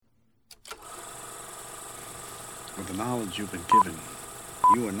With the knowledge you've been given,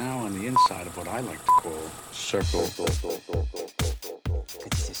 you are now on the inside of what I like to call circle.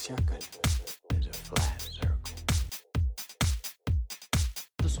 Petit circle is a flat circle.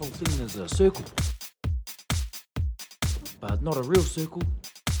 This whole thing is a circle, but not a real circle,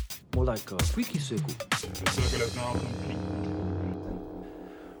 more like a freaky circle.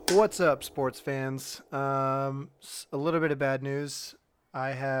 What's up, sports fans? A little bit of bad news.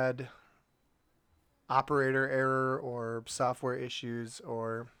 I had operator error or software issues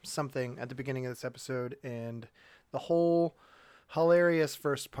or something at the beginning of this episode, and the whole hilarious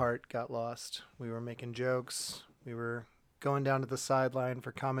first part got lost. We were making jokes. We were going down to the sideline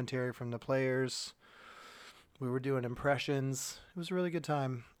for commentary from the players. We were doing impressions. It was a really good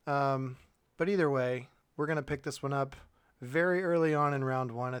time. But either way, we're going to pick this one up very early on in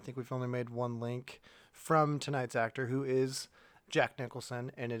round one. I think we've only made one link from tonight's actor, who is Jack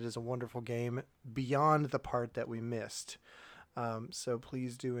Nicholson, and it is a wonderful game beyond the part that we missed. So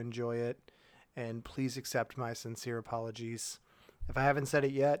please do enjoy it, and please accept my sincere apologies. If I haven't said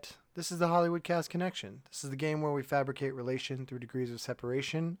it yet, this is the Hollywood Cast Connection. This is the game where we fabricate relation through degrees of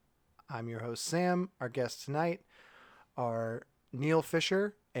separation. I'm your host, Sam. Our guests tonight are Neil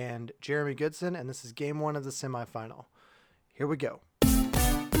Fisher and Jeremy Goodson, and this is game one of the semifinal. Here we go.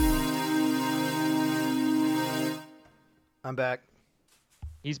 I'm back.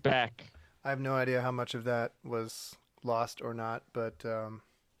 He's back. I have no idea how much of that was lost or not, but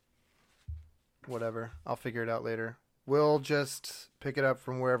whatever. I'll figure it out later. We'll just pick it up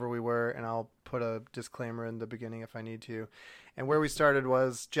from wherever we were, and I'll put a disclaimer in the beginning if I need to. And where we started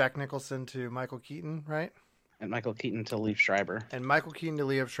was Jack Nicholson to Michael Keaton, right? And Michael Keaton to Liev Schreiber. And Michael Keaton to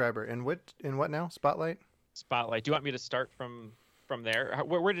Liev Schreiber. In what now? Spotlight? Spotlight. Do you want me to start from there?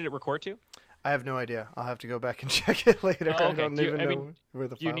 Where did it record to? I have no idea. I'll have to go back and check it later. Oh, okay. I don't even know where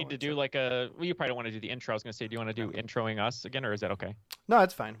the file you need to do like a... Well, you probably don't want to do the intro. I was going to say, do you want to do introing us again, or is that okay? No,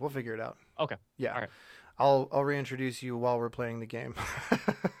 it's fine. We'll figure it out. Okay. Yeah. All right. I'll reintroduce you while we're playing the game.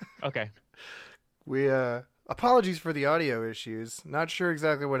 Okay. We apologies for the audio issues. Not sure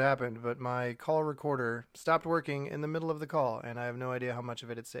exactly what happened, but my call recorder stopped working in the middle of the call, and I have no idea how much of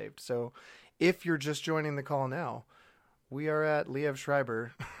it saved. So if you're just joining the call now, we are at Liev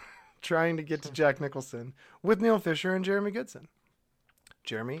Schreiber trying to get to Jack Nicholson with Neil Fisher and Jeremy Goodson.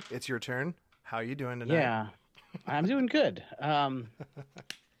 Jeremy, it's your turn. How are you doing tonight? Yeah, I'm doing good. Liev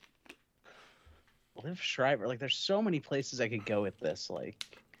Schreiber, like, there's so many places I could go with this.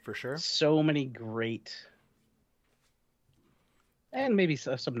 Like, for sure. So many great, and maybe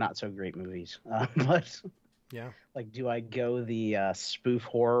some not so great movies. But yeah, like, do I go the spoof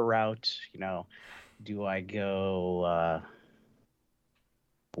horror route? You know, do I go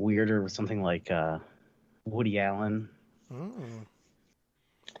weirder with something like Woody Allen?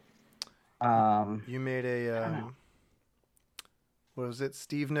 You made a what was it,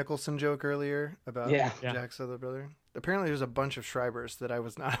 Steve Nicholson joke earlier about Jack's other brother? Apparently there's a bunch of Schreibers that I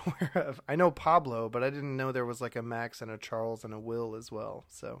was not aware of. I know Pablo, but I didn't know there was like a Max and a Charles and a Will as well.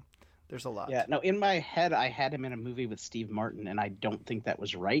 So there's a lot. Yeah, no, in my head I had him in a movie with Steve Martin, and I don't think that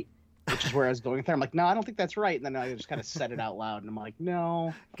was right, which is where I was going there. I'm like, no, I don't think that's right. And then I just kind of said it out loud, and I'm like,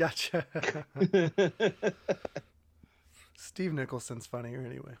 no. Gotcha. Steve Nicholson's funnier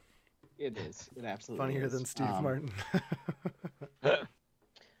anyway. It is. It absolutely funnier is. Than Steve Martin.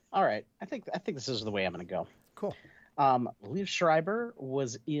 All right. I think this is the way I'm going to go. Cool. Liev Schreiber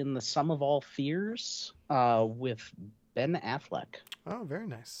was in The Sum of All Fears with Ben Affleck. Oh, very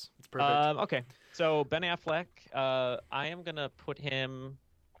nice. It's perfect. Okay. So Ben Affleck, I am going to put him...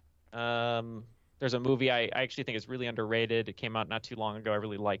 there's a movie I actually think is really underrated. It came out not too long ago. I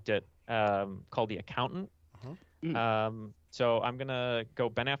really liked it. Called The Accountant. So I'm going to go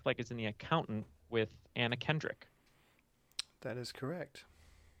Ben Affleck is in The Accountant with Anna Kendrick. That is correct.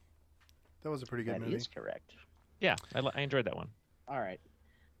 That was a pretty good movie. That is correct. Yeah, I enjoyed that one. All right.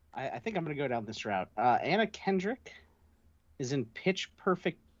 I think I'm going to go down this route. Anna Kendrick is in Pitch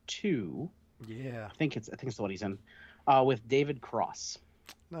Perfect 2. Yeah. I think it's the one he's in. With David Cross.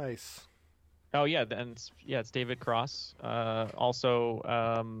 Nice. Oh, yeah. It's David Cross.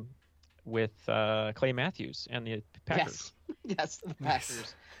 Also with Clay Matthews and the Packers. Yes, the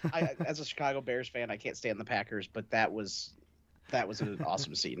Packers. As a Chicago Bears fan, I can't stand the Packers, but that was an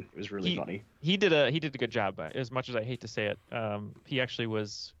awesome scene. It was really funny. He did a good job. As much as I hate to say it, he actually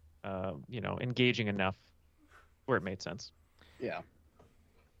was, engaging enough where it made sense. Yeah,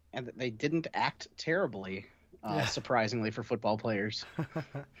 and they didn't act terribly, surprisingly for football players.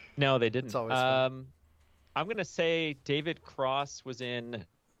 No, they didn't. It's always fun. I'm gonna say David Cross was in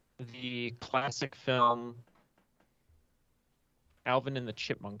the classic film Alvin and the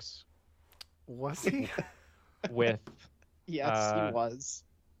Chipmunks. Was he? with Yes, Uh, he was.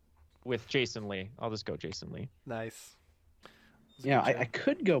 with Jason Lee. I'll just go Jason Lee. Nice. That's a You know, good I choice.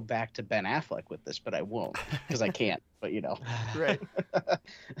 could go back to Ben Affleck with this, but I won't because I can't. But you know, Right.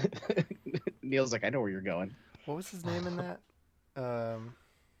 Neil's like, I know where you're going. What was his name in that?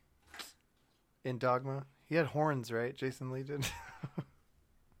 In Dogma, he had horns, right? Jason Lee did.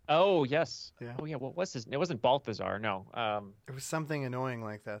 Oh yes. Yeah. Oh yeah. What was his? It wasn't Balthazar. No. It was something annoying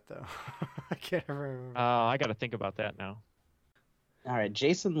like that, though. I can't remember. I got to think about that now. All right,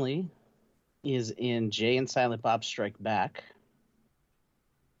 Jason Lee is in Jay and Silent Bob Strike Back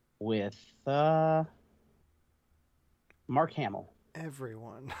with Mark Hamill.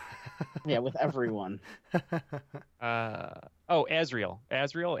 Everyone. Yeah, with everyone. Oh, Azrael.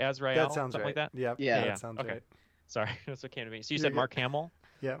 Azrael. That sounds something right. like that. Yep. Yeah. That sounds Okay. right. Sorry, that's what came to me. So you You're said good. Mark Hamill.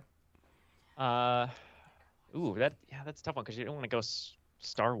 Yeah. That's a tough one because you don't want to go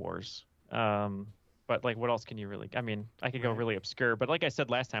Star Wars. But like, what else can you really? I mean, I could go Right. really obscure, but like I said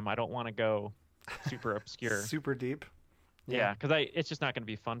last time, I don't want to go super obscure. Super deep. Yeah, because it's just not going to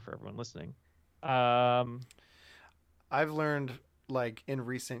be fun for everyone listening. I've learned, like, in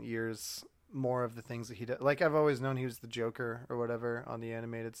recent years, more of the things that he does. Like, I've always known he was the Joker or whatever on the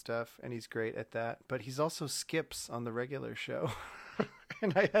animated stuff, and he's great at that. But he's also Skips on the regular show.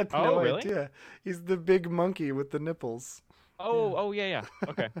 And I had no Oh, really? idea. He's the big monkey with the nipples. Oh yeah.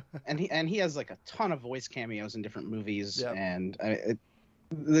 Okay. And he has like a ton of voice cameos in different movies, Yep. and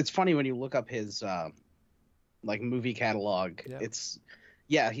it's funny when you look up his like movie catalog. Yep.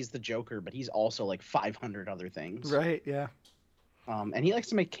 He's the Joker, but he's also like 500 other things. Right, yeah. And he likes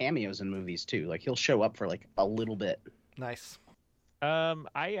to make cameos in movies too. Like he'll show up for like a little bit. Nice.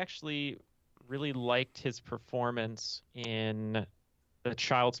 I actually really liked his performance in the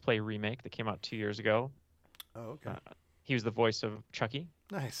Child's Play remake that came out 2 years ago. Oh, okay. He was the voice of Chucky.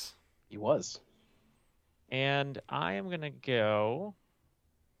 Nice. He was. And I am gonna go.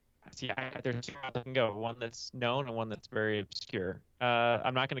 See, there's two routes I can go. One that's known and one that's very obscure.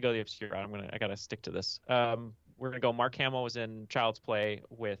 I'm not gonna go the obscure. I gotta stick to this. We're gonna go. Mark Hamill was in Child's Play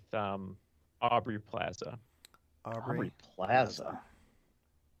with Aubrey Plaza. Aubrey Plaza.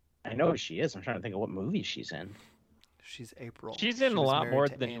 I know who she is. I'm trying to think of what movie she's in. She's April. She's in She a was lot married more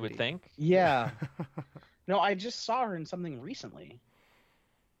to than you would Andy. think. Yeah. No, I just saw her in something recently.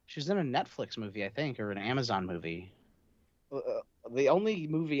 She's in a Netflix movie, I think, or an Amazon movie. The only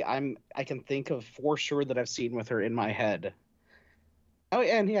movie I can think of for sure that I've seen with her in my head. Oh,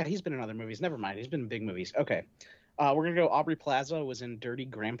 and yeah, he's been in other movies. Never mind, he's been in big movies. Okay, we're gonna go. Aubrey Plaza was in Dirty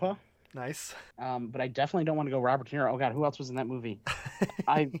Grandpa. Nice. But I definitely don't want to go Robert De Niro. Oh God, who else was in that movie?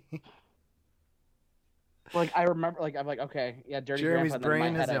 I remember, I'm like, okay, yeah, Dirty Jeremy's Grandpa. and then in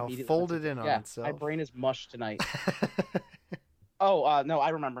brain my is head, I now immediately folded in on yeah, itself. my brain is mush tonight. Oh, no, I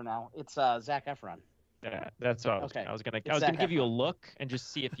remember now. It's Zac Efron. Yeah, that's what Okay. I was gonna. It's I was gonna Zac give you a Efron. look and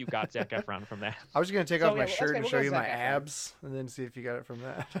just see if you got Zac Efron from that. I was just going to take So, off my yeah, shirt okay, and we'll show go you my Zac Efron. abs and then see if you got it from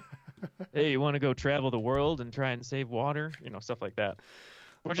that. Hey, you want to go travel the world and try and save water? You know, stuff like that.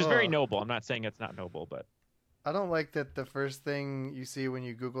 Which is very Ugh. noble. I'm not saying it's not noble, but I don't like that the first thing you see when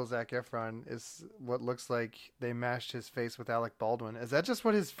you Google Zac Efron is what looks like they mashed his face with Alec Baldwin. Is that just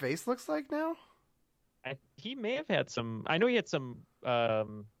what his face looks like now? he may have had some. I know he had some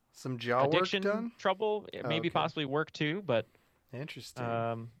Some jaw work addiction done? trouble, maybe okay. possibly work too, but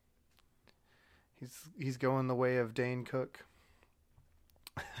Interesting. He's going the way of Dane Cook.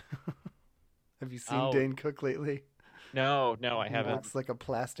 Have you seen Oh. Dane Cook lately? no, I He haven't. looks like a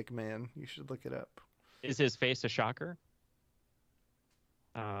plastic man. You should look it up. Is his face a shocker?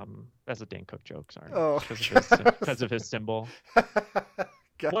 That's a Dane Cook joke. Sorry. Oh, Because of his symbol.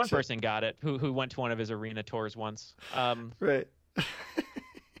 Gotcha. One person got it who went to one of his arena tours once. Right.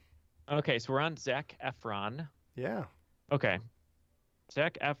 Okay, so we're on Zac Efron. Yeah. Okay,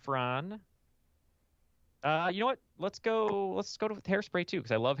 Zac Efron. You know what? Let's go to Hairspray too,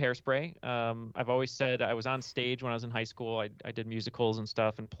 because I love Hairspray. I've always said I was on stage when I was in high school. I did musicals and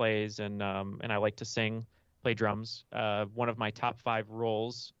stuff and plays, and I like to sing, play drums. One of my top 5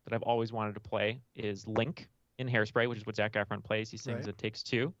 roles that I've always wanted to play is Link in Hairspray, which is what Zac Efron plays. He sings Right. It Takes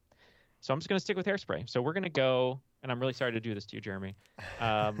Two. So I'm just going to stick with Hairspray. So we're going to go, and I'm really sorry to do this to you, Jeremy.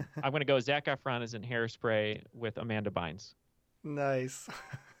 I'm going to go Zac Efron is in Hairspray with Amanda Bynes. Nice.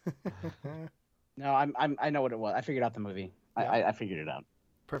 No, I know what it was. I figured out the movie. Yeah. I figured it out.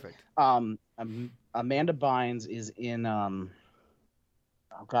 Perfect. Amanda Bynes is in oh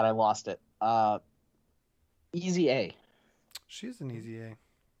God, I lost it. Easy A. She's an easy A.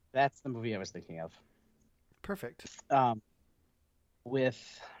 That's the movie I was thinking of. Perfect.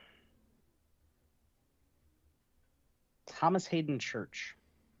 With Thomas Hayden Church.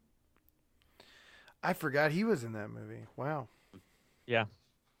 I forgot he was in that movie. Wow. Yeah,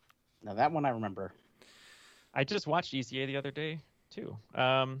 Now that one I remember. I just watched ECA the other day too.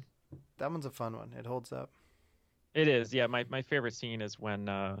 That one's a fun one. It holds up. It is. Yeah, my favorite scene is when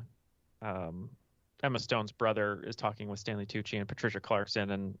Emma Stone's brother is talking with Stanley Tucci and Patricia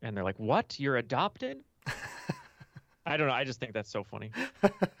Clarkson, and they're like, "What? You're adopted?" I don't know. I just think that's so funny.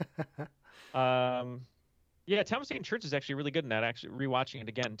 Yeah, Thomas Hayden Church is actually really good in that. Actually, rewatching it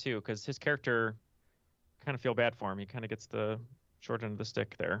again too, because his character, kind of feel bad for him. He kind of gets the short end of the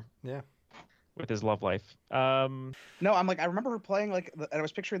stick there. Yeah. With his love life. No, I'm like, I remember her playing like, I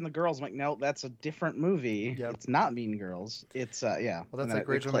was picturing the girls. I'm like, no, that's a different movie. Yep. It's not Mean Girls. It's yeah. Well, that's like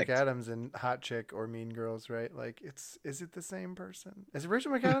Rachel McAdams in Hot Chick or Mean Girls, right? Like, is it the same person? Is it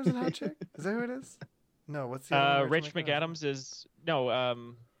Rachel McAdams in Hot Chick? Is that who it is? No, what's the other one? Rachel McAdams is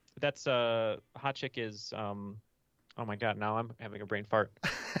no. That's Hot Chick is. Oh my God! Now I'm having a brain fart.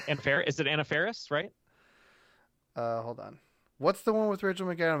 Is it Anna Faris? Right? Hold on. What's the one with Rachel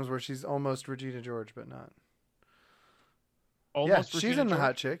McAdams where she's almost Regina George but not? Almost yeah, she's Regina in the George?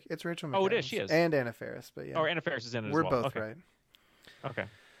 Hot Chick. It's Rachel McAdams. Oh, it is. She is. And Anna Faris, but yeah. Oh, Anna Faris is in it We're as well. both Okay. right. Okay.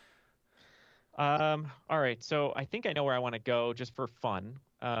 All right. So I think I know where I want to go just for fun,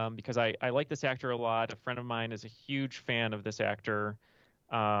 because I like this actor a lot. A friend of mine is a huge fan of this actor,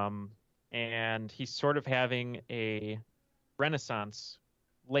 and he's sort of having a renaissance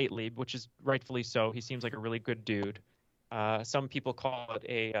lately, which is rightfully so. He seems like a really good dude. Some people call it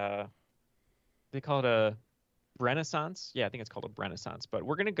a renaissance. Yeah, I think it's called a renaissance. But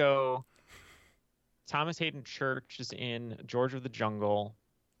we're gonna go. Thomas Hayden Church is in George of the Jungle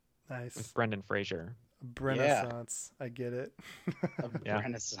Nice. with Brendan Fraser. Renaissance. I get it. Yeah.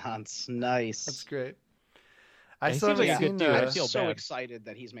 Renaissance. Nice. That's great. Yeah, I he still seems haven't like a good seen dude. I I'm feel so bad. excited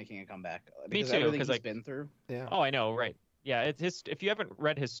that he's making a comeback. Me Because too, everything 'cause, he's like- been through. Yeah. Oh, I know, right? Yeah, it's his. If you haven't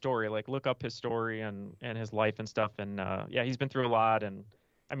read his story, like look up his story and his life and stuff. And yeah, he's been through a lot. And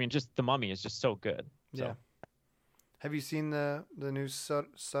I mean, just The Mummy is just so good. So. Yeah. Have you seen the new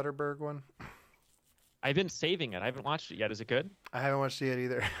Sutterberg one? I've been saving it. I haven't watched it yet. Is it good? I haven't watched it yet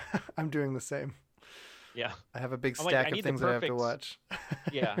either. I'm doing the same. Yeah. I have a big I'm like, stack I of need the things that I have to perfect- watch.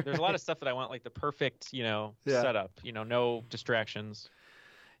 Yeah. There's a lot of stuff that I want, like the perfect, Yeah. setup. No distractions.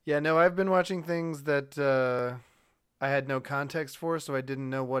 Yeah, no, I've been watching things that I had no context for, so I didn't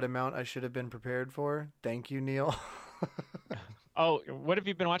know what amount I should have been prepared for. Thank you, Neil. Oh, what have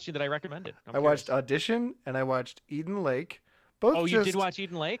you been watching that I recommended? I'm I watched curious. Audition and I watched Eden Lake. Both Oh, just, you did watch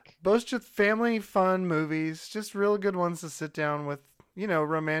Eden Lake? both just family fun movies, just real good ones to sit down with,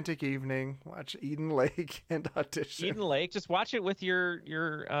 romantic evening. Watch Eden Lake and Audition. Eden Lake. Just watch it with your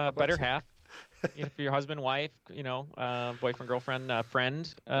better half. If your husband, wife, boyfriend, girlfriend,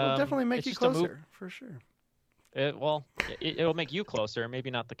 friend. It'll definitely make it's you just a mov- closer, for sure. It'll make you closer. Maybe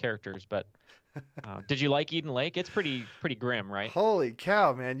not the characters, but did you like Eden Lake? It's pretty grim, right? Holy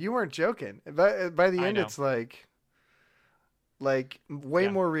cow, man! You weren't joking. By the I end, know. it's like way Yeah.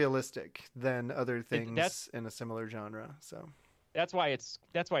 more realistic than other things that's- in a similar genre. So That's why it's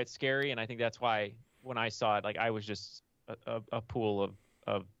scary, and I think that's why when I saw it, like I was just a pool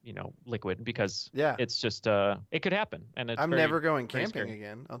of liquid, because yeah, it's just it could happen, and it's I'm very- never going very camping scary.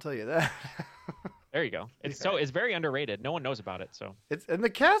 again. I'll tell you that. There you go. It's Yeah. it's very underrated. No one knows about it, so And the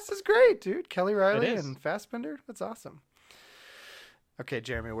cast is great, dude. Kelly Riley is. and Fassbender. That's awesome. Okay,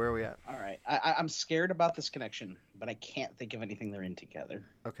 Jeremy, where are we at? All right. I'm scared about this connection, but I can't think of anything they're in together.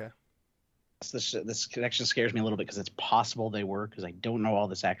 Okay. This connection scares me a little bit because it's possible they were, because I don't know all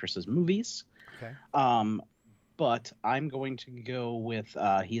this actress's movies. Okay. But I'm going to go with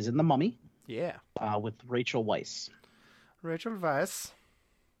he's in The Mummy Yeah. with Rachel Weisz. Rachel Weisz.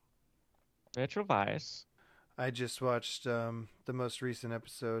 Rachel Weisz. I just watched the most recent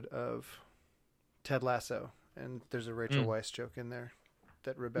episode of Ted Lasso, and there's a Rachel Weisz joke in there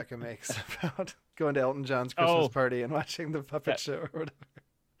that Rebecca makes about going to Elton John's Christmas Oh. party and watching the puppet That- show or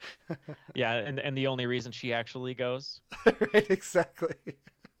Yeah, and the only reason she actually goes. whatever. Right, exactly.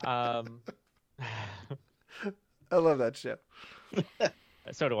 Um, I love that show.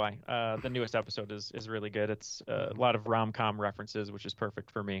 so do I. The newest episode is really good. It's a lot of rom-com references, which is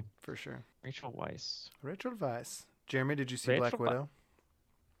perfect for me. For sure. Rachel Weisz. Rachel Weisz. Jeremy, did you see Rachel Black Widow?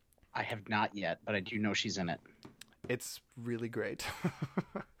 I have not yet, but I do know she's in it. It's really great.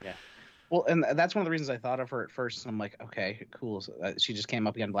 Well, and that's one of the reasons I thought of her at first. I'm like, okay, cool. So, she just came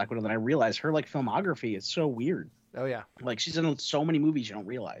up again, Black Widow. Then I realized her filmography is so weird. Oh yeah. Like she's in so many movies you don't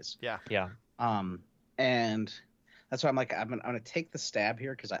realize. Yeah. And that's why I'm like, I'm gonna take the stab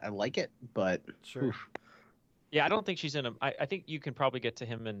here because I like it, but Sure. oof. Yeah, I don't think she's in him. I think you can probably get to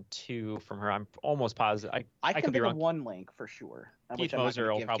him in 2 from her. I'm almost positive. I could can be think wrong. of one link for sure. Keith which I'm not Moser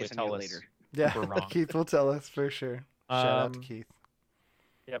gonna will give probably Kiss tell Annie us. Yeah, we're wrong. Keith will tell us for sure. Shout out to Um, Keith.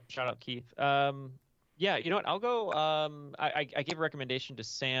 Yep, shout out Keith. Yeah, you know what? I'll go. I gave a recommendation to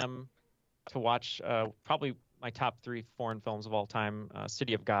Sam to watch probably my top 3 foreign films of all time.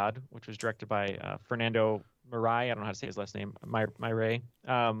 City of God, which was directed by Fernando Mirai. I don't know how to say his last name. Mirai.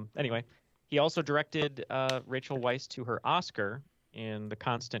 Anyway, he also directed Rachel Weisz to her Oscar in The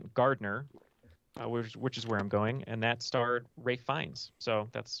Constant Gardener, which is where I'm going, and that starred Ray Fiennes. So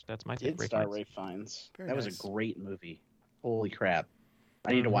that's my pick. Did star Ray Fiennes. Very That was nice. a great movie. Holy crap!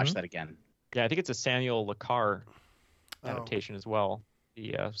 I need to watch that again. Yeah, I think it's a Samuel Le Carre Oh. adaptation as well.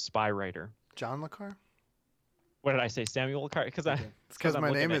 The spy writer. John Le Carre? What did I say? Samuel Le Carre? Because I. It's because I'm my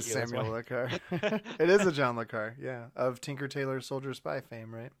looking name at is you, that's Samuel why. Le Carre. It is a John Le Carre, yeah, of Tinker Tailor Soldier Spy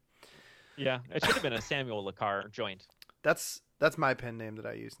fame, right? Yeah, it should have been a Samuel Le Carre joint. That's my pen name that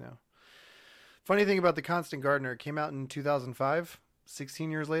I use now. Funny thing about The Constant Gardener, it came out in 2005.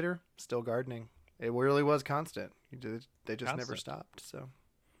 16 years later, still gardening. It really was constant. They just never Constant. stopped. So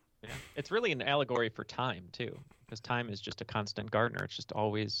Yeah, it's really an allegory for time too, because time is just a constant gardener. It's just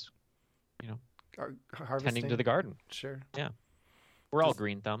always harvesting. tending to the garden. Sure. We're all Does-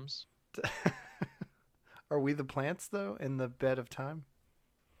 green thumbs. Are we the plants though in the bed of time?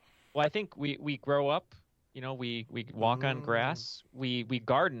 Well, I think we grow up. We walk on grass. We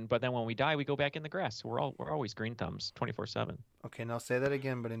garden, but then when we die, we go back in the grass. So we're always green thumbs, 24/7. Okay, now say that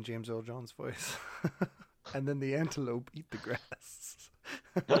again, but in James Earl Jones' voice. And then the antelope eat the grass.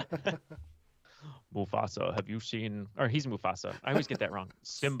 Mufasa, have you seen? Or he's Mufasa. I always get that wrong.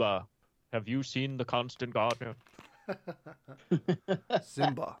 Simba, have you seen The Constant Gardener?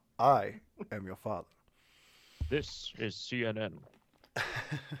 Simba, I am your father. This is CNN.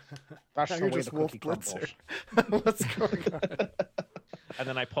 Gosh, Now the you're way just the Wolf cookie Blitzer. crumbles. What's going on? And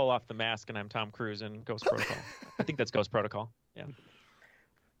then I pull off the mask and I'm Tom Cruise in Ghost Protocol. I think that's Ghost Protocol. Yeah.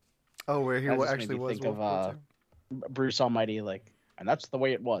 Oh, where he That just made actually me was think of, Wolf Bruce Almighty, and that's the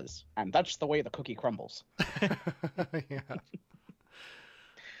way it was, and that's the way the cookie crumbles. Blitzer. Yeah.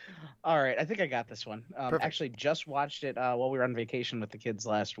 All right, I think I got this one. Perfect. Actually, just watched it while we were on vacation with the kids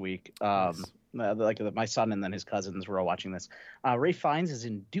last week. Nice. My son and then his cousins were all watching this. Ray Fiennes is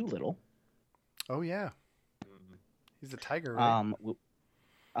in Doolittle. Oh yeah. He's a tiger, right?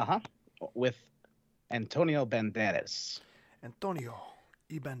 With Antonio Banderas. Antonio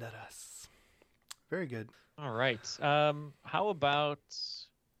y Banderas. Very good. All right. How about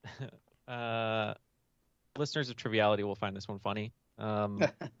listeners of Triviality will find this one funny. How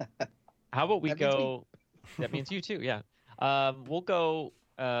about we That means me. go? That means you too. Yeah. We'll go.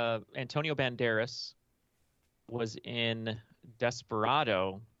 Antonio Banderas was in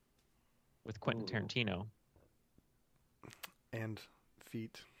Desperado with Quentin Tarantino. And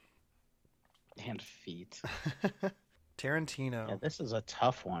feet. And feet. Tarantino. Yeah, this is a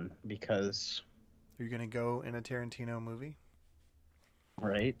tough one because, Are you gonna go in a Tarantino movie?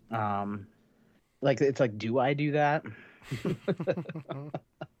 right? It's like, do I do that?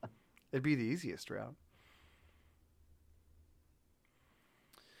 It'd be the easiest route.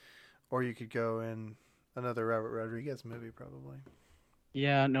 Or you could go in another Robert Rodriguez movie, probably.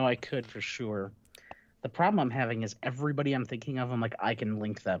 Yeah, no, I could for sure. The problem I'm having is everybody I'm thinking of, I'm like, I can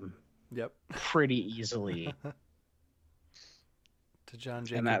link them Yep. pretty easily. To John And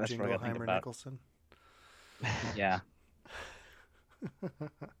Jacob that's what I gotta think Jingleheimer about. Nicholson. Yeah.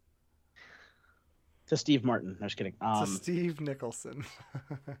 To Steve Martin. No, just kidding. To Steve Nicholson.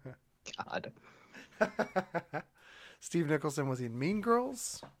 God. Steve Nicholson was in Mean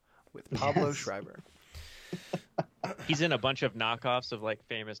Girls with Pablo Yes. Schreiber. He's in a bunch of knockoffs of like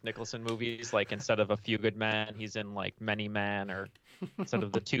famous Nicholson movies. Like instead of A Few Good Men, he's in like Many Men, or instead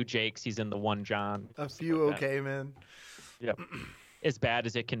of the Two Jakes, he's in the One John. A stuff Few like that. Okay Men. Yep. As bad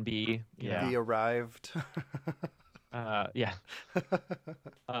as it can be. Yeah. The Arrived. Yeah.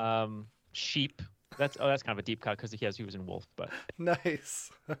 Sheep. That's kind of a deep cut because he was in Wolf, but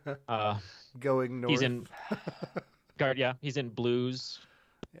Nice. uh, Going north. he's in Guard. Yeah, he's in Blues.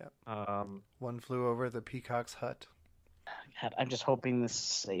 Yeah. One Flew Over the Peacock's Hut. God, I'm just hoping this is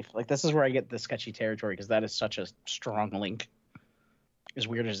safe. Like, this is where I get the sketchy territory because that is such a strong link. As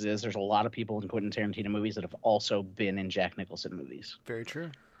weird as it is, there's a lot of people in Quentin Tarantino movies that have also been in Jack Nicholson movies. Very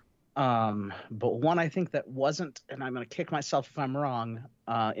true. But one I think that wasn't, and I'm going to kick myself if I'm wrong.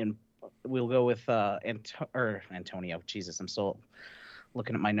 We'll go with Antonio. Jesus, I'm still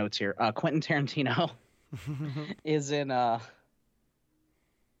looking at my notes here. Quentin Tarantino is in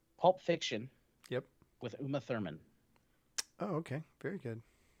Pulp Fiction. Yep. With Uma Thurman. Oh, okay. Very good.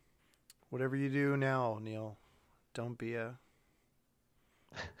 Whatever you do now, Neil, don't be a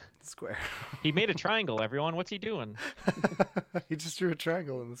Square. He made a triangle, everyone. What's he doing? He just drew a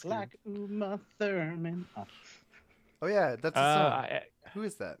triangle in the scheme. Like Uma Thurman. Oh yeah, that's a song. I- Who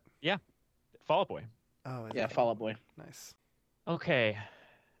is that? Fall Out Boy. Oh, is Yeah, it? Fall Out Boy. Nice. Okay.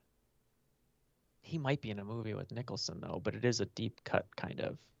 He might be in a movie with Nicholson though, but it is a deep cut kind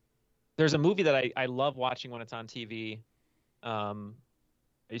of. There's a movie that I love watching when it's on TV. I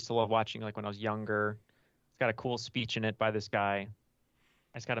used to love watching like when I was younger. It's got a cool speech in it by this guy.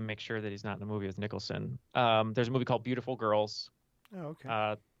 I just got to make sure that he's not in a movie with Nicholson. There's a movie called Beautiful Girls. Oh, okay.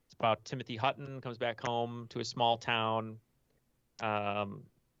 It's about Timothy Hutton comes back home to a small town, and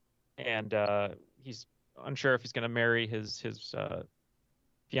he's unsure if he's going to marry his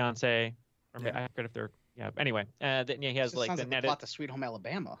fiance, or Yeah. I forget if they're Anyway, then he has This like sounds the like the plot to Sweet Home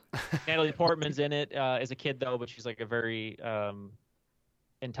Alabama. Natalie Portman's in it as a kid though, but she's like a very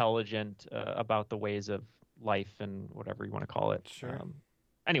intelligent about the ways of life and whatever you want to call it. Sure.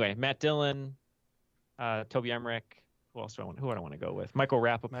 Anyway, Matt Dillon, Toby Emmerich. Who else do I want? Who do I want to go with? Michael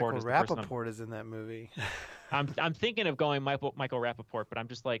Rappaport. Michael is the person Rappaport is in that movie. I'm thinking of going Michael Rappaport, but I'm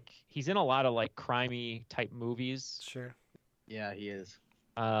just like he's in a lot of like crimey type movies. Sure. Yeah, he is.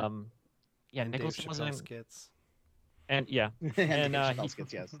 Yeah, And Dave Nicholson wasn't. Chappelle in- skits. And yeah, And And, Dave he- Chappelle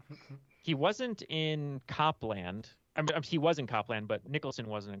skits, yes. he wasn't in Copland. I mean, he was in Copland, but Nicholson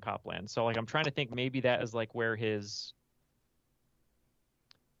wasn't in Copland. So like, I'm trying to think maybe that is like where his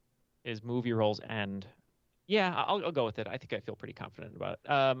movie roles end. Yeah, I'll go with it. I think I feel pretty confident about it.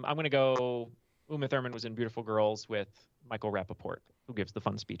 I'm gonna go. Uma Thurman was in Beautiful Girls with Michael Rappaport, who gives the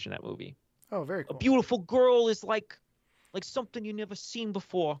fun speech in that movie. Oh, very A cool. beautiful girl is like something you never seen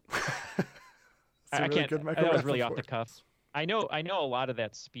before. It's a I really can't. good Michael That was really off the Rappaport. cuff. I know a lot of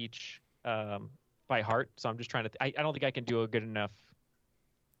that speech by heart, so I'm just trying to. I don't think I can do a good enough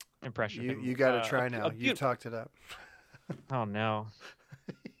impression. of him. You got to try now. You beautiful- talked it up. Oh no.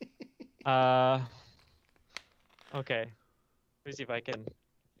 Okay. Let me see if I can.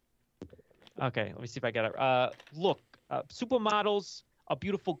 Okay, let me see if I got it. Look, supermodels are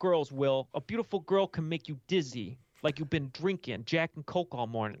beautiful girls. Will a beautiful girl can make you dizzy, like you've been drinking Jack and Coke all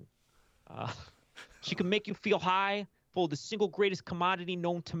morning. She can make you feel high for the single greatest commodity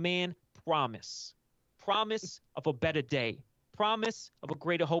known to man: promise. Promise of a better day. Promise of a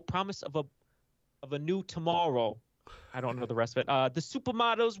greater hope. Promise of a new tomorrow. I don't know the rest of it. The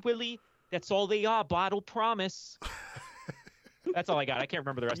supermodels, Willie, that's all they are. Bottle promise. That's all I got. I can't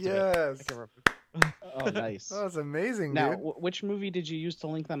remember the rest of it. Yes. I can't remember. Oh, nice. That was amazing, Now, dude. which movie did you use to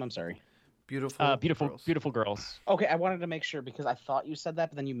link them? I'm sorry. Beautiful. Beautiful girls. Okay, I wanted to make sure because I thought you said that,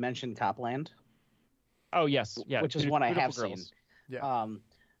 but then you mentioned Copland, Oh yes, yeah. which is one I have Beautiful seen. Girls. Yeah.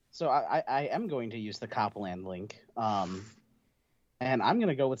 So I am going to use the Copland link. And I'm going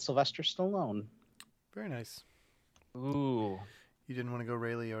to go with Sylvester Stallone. Very nice. Ooh. You didn't want to go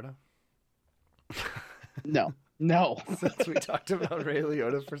Ray Liotta? No, no. Since we talked about Ray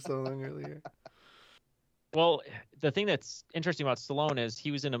Liotta for so long earlier. Well, the thing that's interesting about Stallone is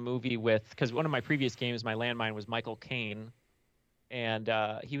he was in a movie with, because one of my previous games, my landmine was Michael Caine, and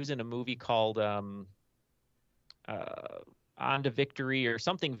he was in a movie called On to Victory or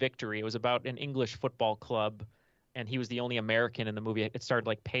something Victory. It was about an English football club, and he was the only American in the movie. It starred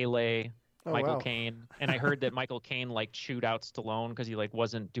like Pele, Oh, Michael wow. Caine, and I heard that Michael Caine like chewed out Stallone because he like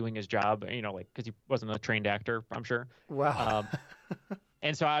wasn't doing his job, like because he wasn't a trained actor, I'm sure. Wow.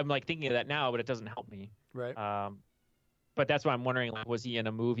 And so I'm like thinking of that now, but it doesn't help me. Right. But that's why I'm wondering, like, was he in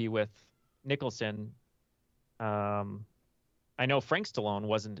a movie with Nicholson? I know Frank Stallone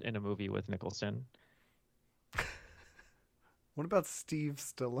wasn't in a movie with Nicholson. What about Steve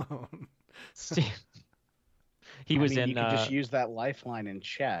Stallone? Steve- He was You in. could just use that lifeline and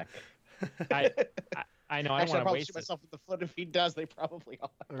check. I know. I Actually, don't I'll want to probably waste shoot it. myself in the foot if he does. They probably are.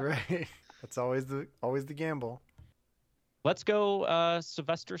 Right. That's always the gamble. Let's go.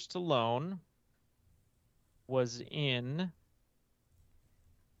 Sylvester Stallone was in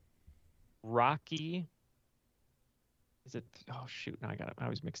Rocky. Is it? Oh shoot! Now I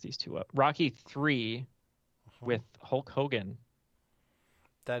always mix these two up. Rocky 3 with Hulk Hogan.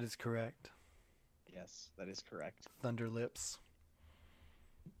 That is correct. Yes, that is correct. Thunder Lips.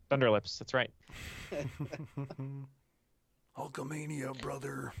 Thunderlips. That's right. Hulkamania,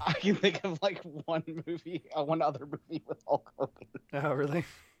 brother. I can think of like one other movie with Hulk Hogan. Oh, really?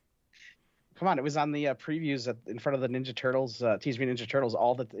 Come on, it was on the previews in front of the Ninja Turtles, Teenage Mutant Ninja Turtles.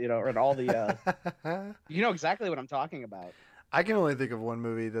 All the and all the you know exactly what I'm talking about. I can only think of one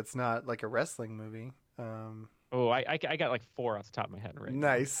movie that's not like a wrestling movie. Oh, I got like 4 off the top of my head right now.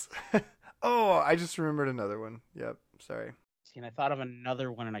 Nice. Oh, I just remembered another one. Yep. Sorry. See, and I thought of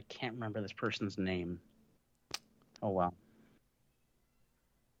another one, and I can't remember this person's name. Oh wow.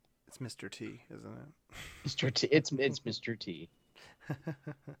 It's Mr. T, isn't it? Mr. T. It's Mr. T.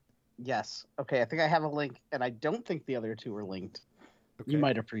 Yes. Okay, I think I have a link, and I don't think the other two are linked. Okay. You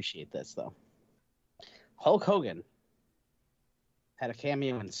might appreciate this, though. Hulk Hogan had a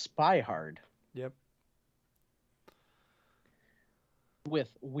cameo in Spy Hard Yep. with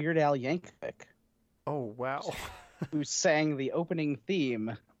Weird Al Yankovic, Oh, wow. who sang the opening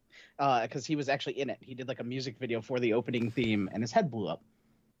theme because he was actually in it. He did like a music video for the opening theme, and his head blew up.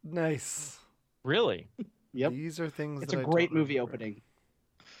 Nice. Really? Yep. These are things It's that a I great don't movie remember. opening.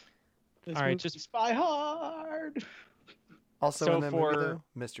 This All right, movie, just- Spy Hard. Also So in that for- movie, though,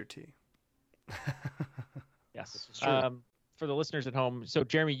 Mr. T. Yes. This is true. For the listeners at home, so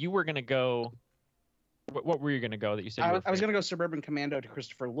Jeremy, you were gonna go. What were you gonna go that you said? I was going to go Suburban Commando to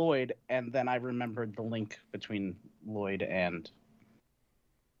Christopher Lloyd, and then I remembered the link between Lloyd and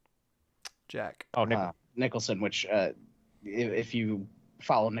Jack. Oh, Nick. Nicholson, which if you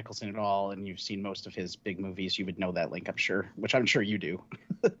follow Nicholson at all and you've seen most of his big movies, you would know that link, I'm sure, which I'm sure you do.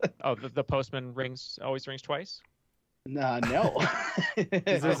 Oh, the postman always rings twice. No.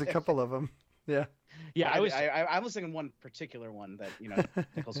 There's a couple of them. Yeah. Yeah, I was. I was thinking one particular one that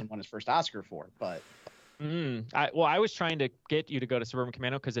Nicholson won his first Oscar for, but I was trying to get you to go to Suburban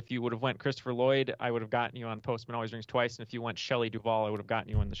Commando because if you would have went Christopher Lloyd, I would have gotten you on Postman Always Rings Twice, and if you went Shelley Duvall, I would have gotten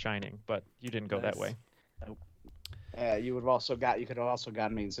you on The Shining. But you didn't go that Nice. way. you could have also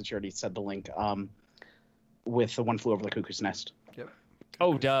gotten me, since you already said the link, with the One Flew Over the Cuckoo's Nest. Yep.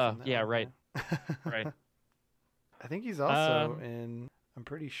 Oh, Good duh. from that Yeah, one, right. yeah. Right. I think he's also in. I'm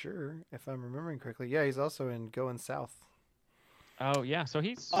pretty sure, if I'm remembering correctly. Yeah, he's also in Going South. Oh, yeah. So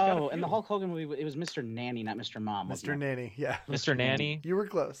he's. got a Oh, and the few. Hulk Hogan movie, it was Mr. Nanny, not Mr. Mom. wasn't Mr. it? Nanny. Yeah. Mr. Nanny. You were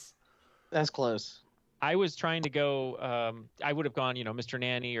close. That's close. I was trying to go. I would have gone, Mr.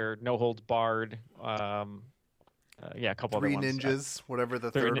 Nanny or No Holds Barred. Yeah, a couple Three other ones. Ninjas, whatever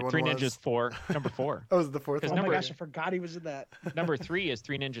the Three, third one Three was. Ninjas 4, number 4. Oh, it was the fourth 'Cause one? Oh my number- gosh, I forgot he was in that. Number 3 is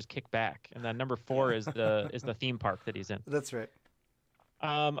Three Ninjas Kick Back, and then number 4 is the theme park that he's in. That's right.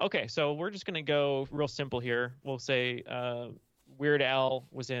 Okay, so we're just gonna go real simple here. We'll say Weird Al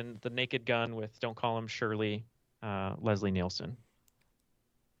was in The Naked Gun with Don't Call Him Shirley, Leslie Nielsen.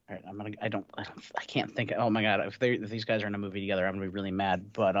 All right, I can't think. Oh my god, if these guys are in a movie together, I'm gonna be really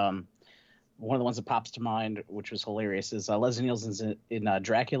mad. But one of the ones that pops to mind, which was hilarious, is Leslie Nielsen's in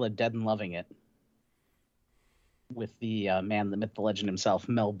Dracula: Dead and Loving It, with the man, the myth, the legend himself,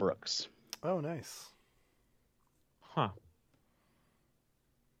 Mel Brooks. Oh, nice. Huh.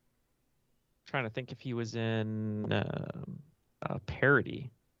 Trying to think if he was in a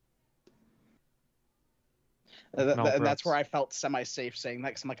parody. Mel And that's Brooks. where I felt semi-safe saying that,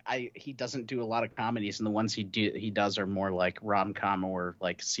 because I'm like, he doesn't do a lot of comedies, and the ones he does are more like rom-com or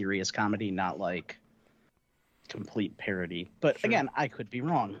like serious comedy, not like complete parody. But Sure. again, I could be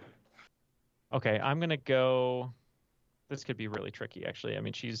wrong. Okay, I'm gonna go. This could be really tricky, actually. I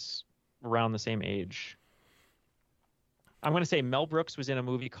mean, she's around the same age. I'm gonna say Mel Brooks was in a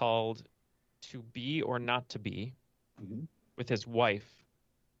movie called To Be or Not to Be Mhm. with his wife,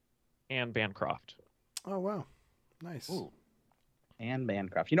 Anne Bancroft. Oh, wow. Nice. Ooh. Anne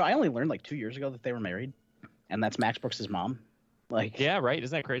Bancroft. I only learned like 2 years ago that they were married, and that's Max Brooks' mom. Like, Yeah, right.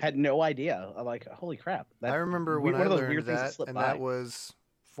 Isn't that crazy? had no idea. I'm like, holy crap! I remember when one I of those learned weird things that, slip and by. that was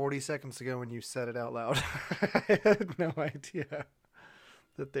 40 seconds ago when you said it out loud. I had no idea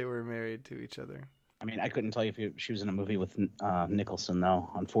that they were married to each other. I mean, I couldn't tell you if she was in a movie with Nicholson,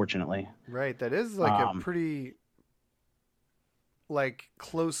 though. Unfortunately, Right. That is like a Um, pretty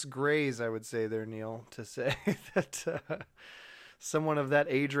close graze, I would say there, Neil, to say that someone of that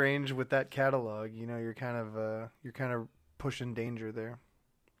age range with that catalog, you're kind of pushing danger there.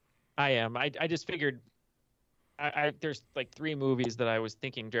 I am. I just figured. There's like 3 movies that I was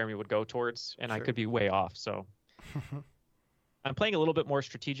thinking Jeremy would go towards, and I Sure. could be way off. So I'm playing a little bit more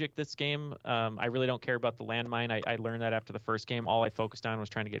strategic this game. I really don't care about the landmine. I learned that after the first game. All I focused on was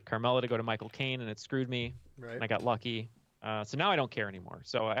trying to get Carmella to go to Michael Caine, and it screwed me. And I Right. got lucky. So now I don't care anymore.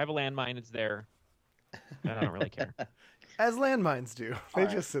 So I have a landmine. It's there. And I don't really care. As landmines do. They All right.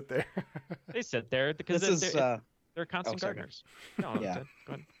 just sit there. They sit there because this is they're constant sorry. gardeners. No, Yeah.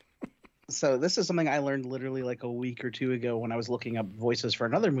 go ahead. so. This is something I learned literally like a week or 2 ago when I was looking up voices for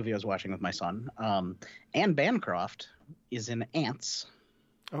another movie I was watching with my son. Anne Bancroft is in Ants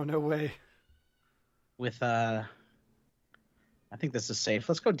Oh, no way. with I think this is safe.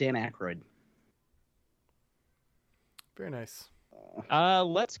 Let's go Dan Aykroyd. Very nice.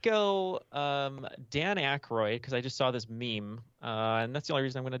 Let's go Dan Aykroyd, because I just saw this meme, and that's the only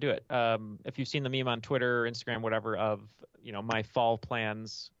reason I'm going to do it. If you've seen the meme on Twitter, Instagram, whatever, of my fall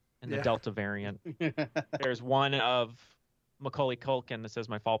plans in the Yeah. Delta variant, there's one of Macaulay Culkin that says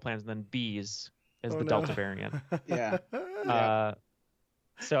my fall plans, and then Bees as Oh, the no. Delta variant. Yeah.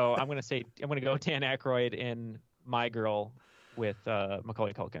 So I'm gonna go Dan Aykroyd in My Girl with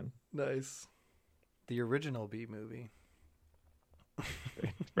Macaulay Culkin. Nice. The original B movie.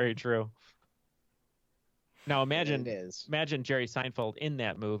 Very true. Now It is. imagine Jerry Seinfeld in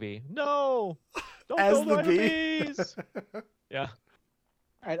that movie. No, don't As go the by bee. bees. Yeah.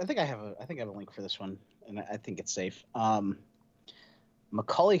 All right, I think I have a link for this one, and I think it's safe.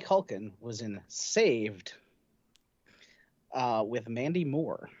 Macaulay Culkin was in Saved with Mandy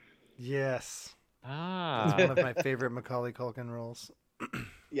Moore. Yes. That's Ah, one of my favorite Macaulay Culkin roles.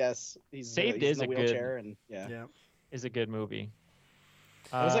 Yes, he's Saved he's is in the a good- wheelchair, and yeah. Yeah. is a good movie.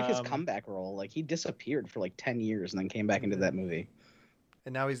 It was like his Um, comeback role. Like he disappeared for like 10 years and then came back into that movie.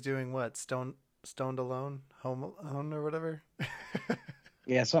 And now he's doing what? Stoned Alone? Home Alone or whatever?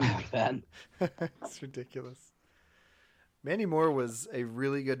 Yeah, something like that. It's ridiculous. Mandy Moore was a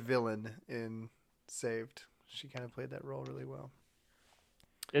really good villain in Saved. She kind of played that role really well.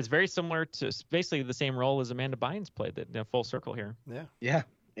 It's very similar to it's basically the same role as Amanda Bynes played. That full circle here. Yeah. Yeah,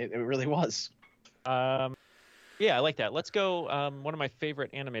 it really was. Yeah, I like that. Let's go. One of my favorite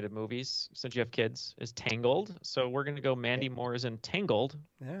animated movies, since you have kids, is Tangled. So we're gonna go Mandy Moore's in Tangled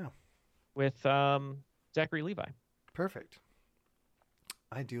Yeah. with Zachary Levi. Perfect.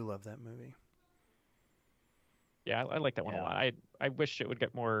 I do love that movie. Yeah, I like that one a Yeah. lot. I wish it would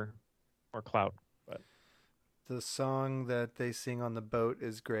get more clout. The song that they sing on the boat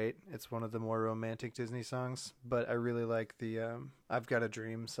is great. It's one of the more romantic Disney songs, but I really like the I've Got a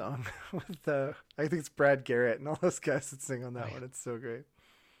Dream song with I think it's Brad Garrett and all those guys that sing on that one. It's so great.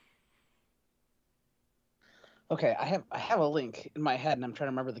 Okay, I have a link in my head, and I'm trying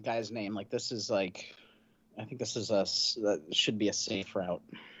to remember the guy's name. Like this is like, I think this is that should be a safe route.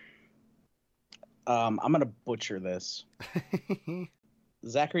 I'm gonna butcher this.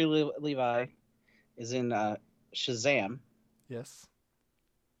 Zachary Levi is in Shazam Yes.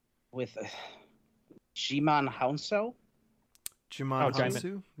 with Jimon Hounsou. Jimon Jaimin.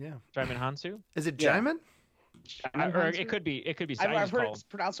 Hansu? Yeah. Jaimin Hansu, Is it Yeah. Jaimin? or it could be. It could be. I've heard called. it's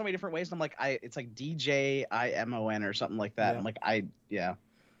pronounced so many different ways, and I'm like, it's like DJIMON or something like that. Yeah. I'm like, yeah.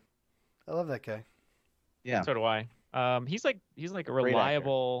 I love that guy. Yeah. So do I. He's like a Great actor.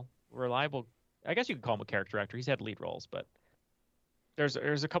 reliable. I guess you could call him a character actor. He's had lead roles, but there's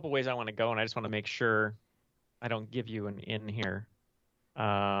a couple ways I want to go, and I just want to make sure I don't give you an in here.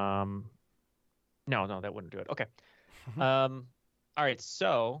 No, that wouldn't do it. Okay. All right.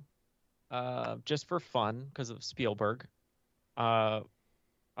 So, just for fun, because of Spielberg, I'm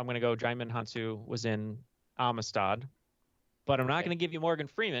gonna go. Jaimin Hansu was in Amistad, but I'm not gonna give you Morgan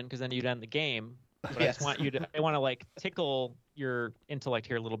Freeman because then you'd end the game. But I just want you to. I want to like tickle your intellect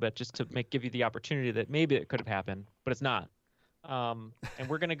here a little bit, just to give you the opportunity that maybe it could have happened, but it's not. And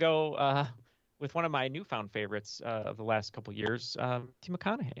we're gonna go with one of my newfound favorites of the last couple years, Matthew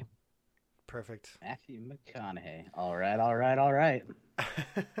McConaughey. Perfect. Matthew McConaughey. All right.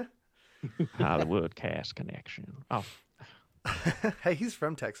 Hollywood Cast Connection. Oh, Hey, he's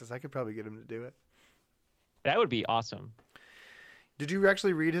from Texas. I could probably get him to do it. that would be awesome. Did you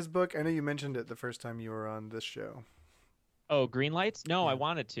actually read his book? I know you mentioned it the first time you were on this show. Oh, Green Lights? No, I Yeah.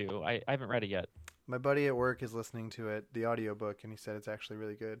 wanted to. I haven't read it yet. My buddy at work is listening to it, the audiobook, and he said it's actually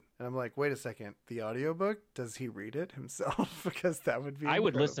really good. And I'm like, wait a second, the audiobook? Does he read it himself? Because that would be I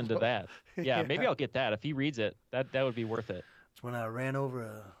would listen to incredible. that. Yeah, maybe I'll get that. If he reads it, that would be worth it. It's when I ran over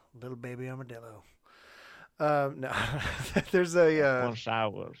a little baby armadillo. No, there's a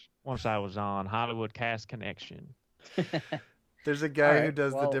Once I was on Hollywood Cast Connection. there's a guy All who right,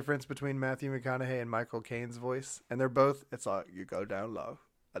 does the well- difference between Matthew McConaughey and Michael Caine's voice, and they're both. It's like you go down low,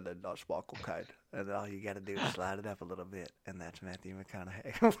 and then that's Michael Caine, and then all you got to do is slide it up a little bit, and that's Matthew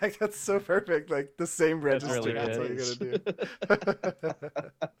McConaughey. I'm like, that's so perfect, like the same That's register. really That's all good. you gotta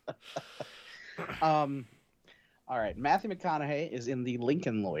do. All right. Matthew McConaughey is in The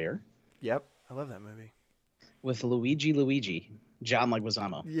Lincoln Lawyer Yep, I love that movie. with Luigi, John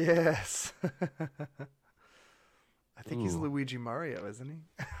Leguizamo. Yes. I think he's Ooh. Luigi Mario, isn't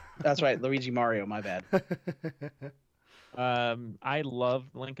he? That's right, Luigi Mario. My bad. I love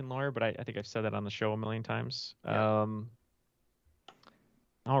Lincoln Lawyer, but I think I've said that on the show a million times. Yeah.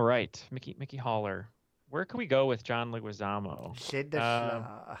 All right, Mickey Haller. Where can we go with John Leguizamo? Shed the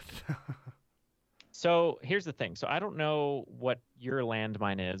sloth. So here's the thing. So I don't know what your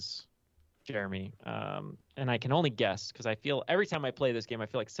landmine is, Jeremy, and I can only guess because I feel every time I play this game, I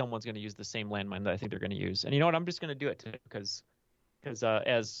feel like someone's going to use the same landmine that I think they're going to use. And you know what? I'm just going to do it too because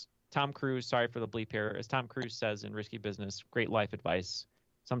as Tom Cruise, sorry for the bleep here, as Tom Cruise says in Risky Business, great life advice.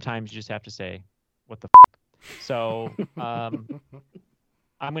 Sometimes you just have to say, "What the?" So I'm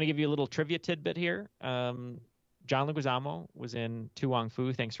going to give you a little trivia tidbit here. John Leguizamo was in Tu Wong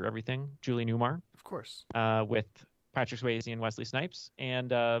Fu, Thanks for Everything, Julie Newmar, Of course. with Patrick Swayze and Wesley Snipes. And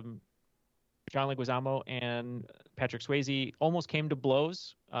John Leguizamo and Patrick Swayze almost came to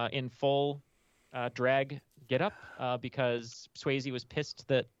blows in full drag getup because Swayze was pissed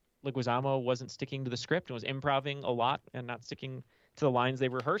that Leguizamo wasn't sticking to the script and was improvising a lot and not sticking to the lines they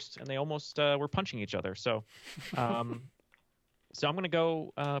rehearsed, and they almost were punching each other. So, so I'm going to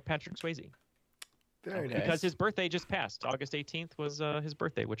go Patrick Swayze. Very nice. Because his birthday just passed. August 18th was his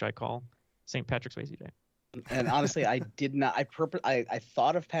birthday, which I call St. Patrick Swayze Day. And honestly, I did not. I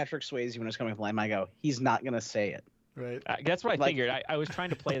thought of Patrick Swayze when I was coming from I go, he's not gonna say it. Right. That's what I Like- figured. I was trying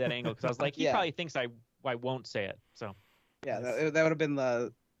to play that angle because I was like, he Yeah. probably thinks I won't say it. So Yeah, that would have been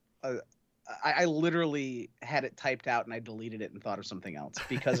the. I literally had it typed out and I deleted it and thought of something else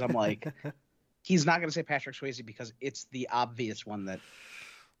because I'm like, he's not gonna say Patrick Swayze because it's the obvious one that.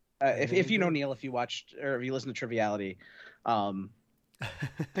 If you know Neil, if you watched or if you listen to Triviality,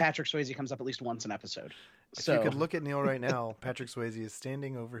 Patrick Swayze comes up at least once an episode. If So you could look at Neil right now, Patrick Swayze is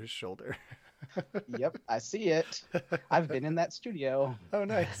standing over his shoulder. yep, I see it. I've been in that studio. Oh,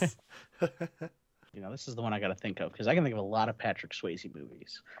 nice. This is the one I got to think of because I can think of a lot of Patrick Swayze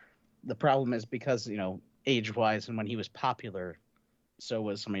movies. The problem is because age-wise and when he was popular, so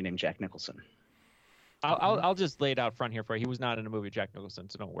was somebody named Jack Nicholson. I'll just lay it out front here for you. He was not in a movie with Jack Nicholson,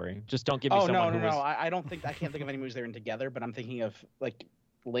 so don't worry. Just don't give me someone who was. I don't think I can't think of any movies they're in together, but I'm thinking of like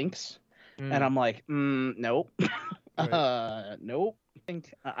Lynx, Mm. and I'm like, nope, Right. nope.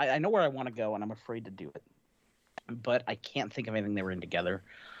 I know where I want to go, and I'm afraid to do it, but I can't think of anything they were in together.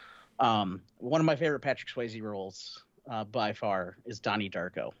 One of my favorite Patrick Swayze roles, by far, is Donnie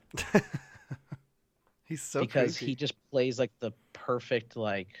Darko He's so because creepy. he just plays like the perfect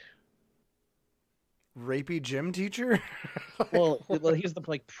like. Rapey gym teacher? Well, he's the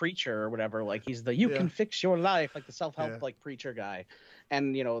like preacher or whatever. Like he's the you Yeah. can fix your life, like the self-help Yeah. like preacher guy,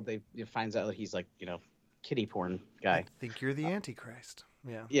 and they finds out that he's like kiddie porn guy. I think you're the Antichrist.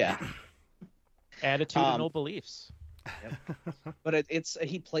 Yeah. Yeah, Attitudinal beliefs. but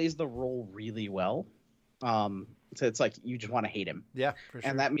he plays the role really well. So it's like you just want to hate him, Yeah, for sure.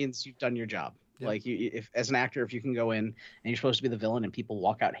 and that means you've done your job. Yep. Like if as an actor, if you can go in and you're supposed to be the villain and people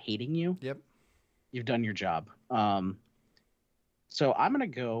walk out hating you, Yep. you've done your job. So I'm gonna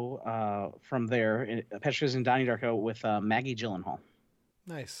go from there. Patrick Swayze and Donnie Darko with Maggie Gyllenhaal.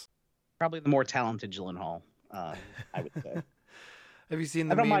 Nice. Probably the more talented Gyllenhaal, I would say. Have you seen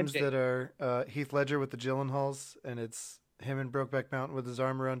I the don't mind memes that are Heath Ledger with the Gyllenhaals, and it's him in Brokeback Mountain with his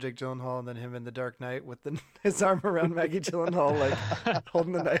arm around Jake Gyllenhaal, and then him in The Dark Knight with his arm around Maggie Gyllenhaal, like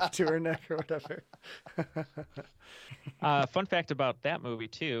holding the knife to her neck or whatever. Fun fact about that movie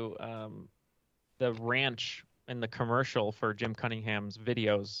too: the ranch in the commercial for Jim Cunningham's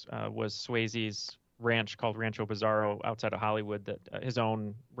videos was Swayze's ranch called Rancho Bizarro outside of Hollywood. That his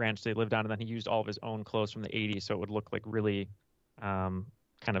own ranch they lived on, and then he used all of his own clothes from the '80s, so it would look like really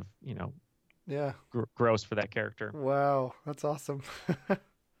kind of Yeah. gross for that character. Wow, that's awesome.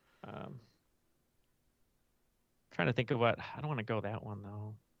 Trying to think of what I don't want to go that one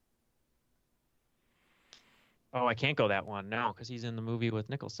though. Oh, I can't go that one now because he's in the movie with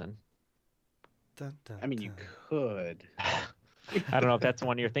Nicholson. Dun, dun, I mean, you dun. could. I don't know if that's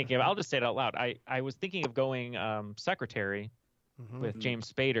one you're thinking of. I'll just say it out loud. I was thinking of going Secretary Mhm. with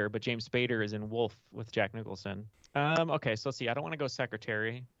James Spader, but James Spader is in Wolf with Jack Nicholson. Okay, so let's see. I don't want to go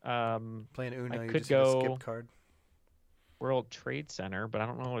Secretary. Playing Uno, I you could just get a go- skip card. World Trade Center, but I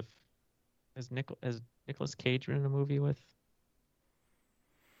don't know if has Nicolas Cage been in a movie with.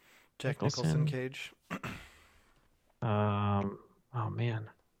 Jack Nicholson. Nicholson Cage. Oh man.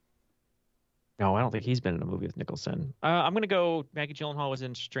 No, I don't think he's been in a movie with Nicholson. I'm gonna go. Maggie Gyllenhaal was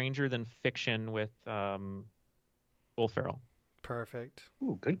in Stranger Than Fiction with Will Ferrell. Perfect.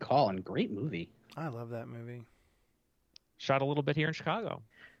 Ooh, good call and great movie. I love that movie. Shot a little bit here in Chicago.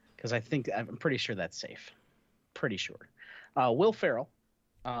 Because I'm pretty sure that's safe. Pretty sure. Will Ferrell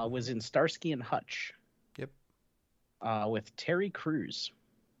was in Starsky and Hutch. Yep. With Terry Crews.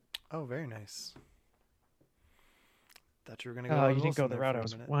 Oh, very nice. Thought you were gonna go. Oh, Owen you didn't go Wilson the there route for I a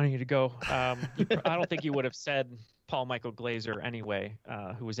was minute. wanting you to go. I don't think you would have said Paul Michael Glazer anyway,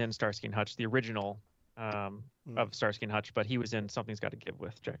 who was in Starsky and Hutch, the original of Starsky and Hutch, but he was in Something's Got to Give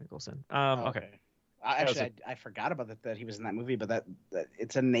with Jack Nicholson. Okay. I forgot about that he was in that movie, but that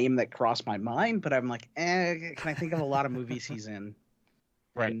it's a name that crossed my mind. But I'm like, can I think of a lot of movies he's in?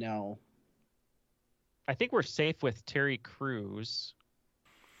 Right. No. I think we're safe with Terry Crews.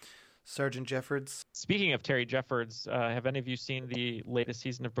 Sergeant Jeffords. Speaking of Terry Jeffords, have any of you seen the latest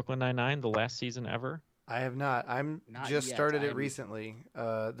season of Brooklyn Nine-Nine, the last season ever? I have not. I'm Not just yet. started it I'm- recently.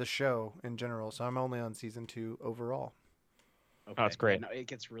 The show in general, so I'm only on season 2 overall. Okay. it's great. No, it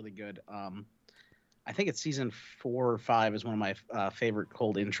gets really good. I think it's season 4 or 5 is one of my favorite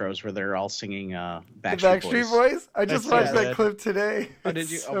cold intros where they're all singing The Backstreet Backstreet Boys. Boys. I just That's so watched that good. clip today. Oh, did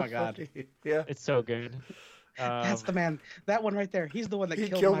It's you? Oh so my God. funny. Yeah, It's so good. That's the man. That one right there. He's the one that he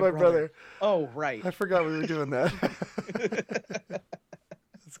killed, my brother. Oh, right. I forgot we were doing that.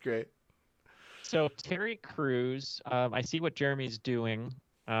 That's great. So Terry Crews, I see what Jeremy's doing.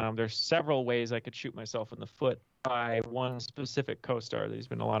 There's several ways I could shoot myself in the foot by one specific co-star that he's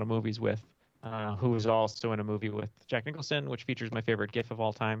been in a lot of movies with, who is also in a movie with Jack Nicholson, which features my favorite GIF of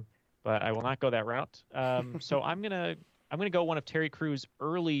all time. But I will not go that route. So I'm gonna go one of Terry Crews'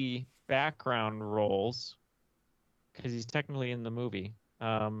 early background roles, because he's technically in the movie.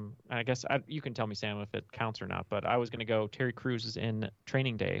 I guess you can tell me, Sam, if it counts or not. But I was gonna go Terry Crews is in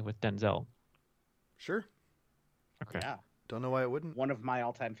Training Day with Denzel. Sure. Okay. Yeah. Don't know why it wouldn't. One of my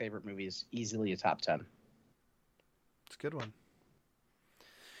all-time favorite movies, easily a top 10. It's a good one.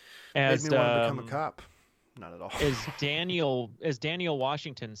 As Made me want to become a cop. Not at all. as Daniel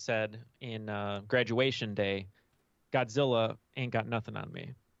Washington said in Graduation Day, Godzilla ain't got nothing on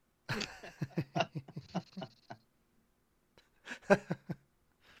me.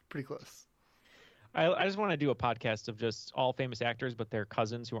 Pretty close. I just want to do a podcast of just all famous actors, but their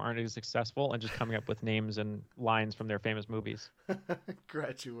cousins who aren't as successful, and just coming up with names and lines from their famous movies.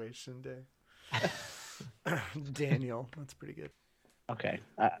 Graduation day. Daniel. That's pretty good. Okay.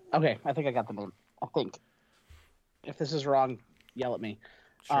 Okay. I think I got the name. I think. If this is wrong, yell at me.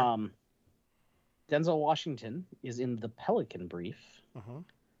 Sure. Denzel Washington is in The Pelican Brief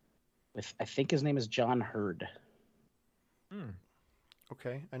with, I think his name is John Hurd.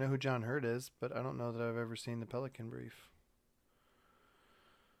 Okay. I know who John Hurt is, but I don't know that I've ever seen The Pelican Brief.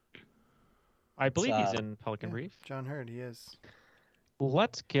 I believe he's in Pelican Yeah, Brief. John Hurt, he is.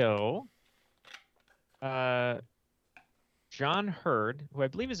 Let's go. John Hurd, who I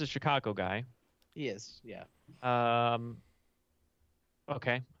believe is a Chicago guy. He is, yeah.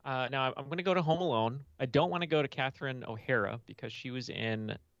 Okay. Now I'm going to go to Home Alone. I don't want to go to Catherine O'Hara because she was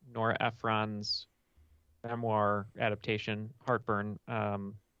in Nora Ephron's memoir adaptation, Heartburn,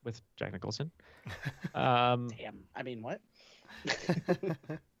 with Jack Nicholson. Damn. I mean, what?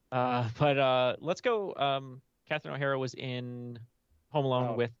 But let's go. Catherine O'Hara was in Home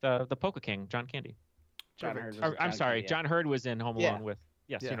Alone with the Polka King, John Candy. John Perfect. Hurd. I'm sorry, John Hurd was in Home Alone Yeah. with.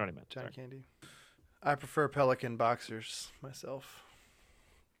 Yes, Yeah, you know what I meant. John Sorry. Candy. I prefer Pelican boxers myself.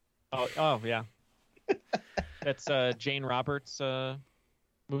 Oh yeah. That's Jane Roberts'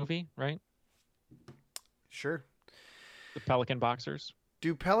 movie, right? Sure. The Pelican Boxers.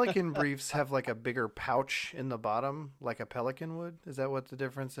 Do Pelican briefs have like a bigger pouch in the bottom, like a Pelican would? Is that what the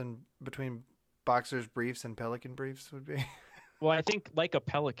difference between boxers briefs and Pelican briefs would be? Well, I think like a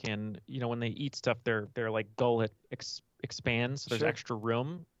pelican, when they eat stuff, their like gullet expands, so there's Sure. extra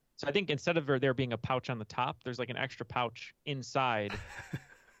room. So I think instead of there being a pouch on the top, there's like an extra pouch inside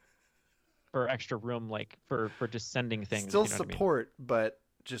for extra room, like for just sending things. Still you know what I mean? support, but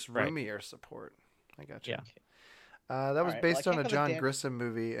just Right. roomier support. I got you. Yeah. That was Alright, well, based I on can't a go the John damn- Grissom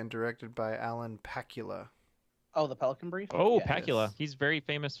movie and directed by Alan Pakula. Oh, The Pelican Brief? Oh, Yeah. Pakula. Yes. He's very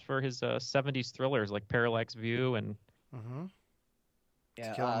famous for his 70s thrillers like Parallax View and Mm-hmm. Yeah,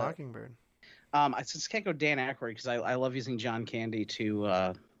 To Kill a Mockingbird. I just can't go Dan Aykroyd because I love using John Candy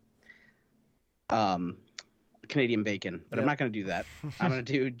to Canadian Bacon, but I'm Yep. not going to do that. I'm going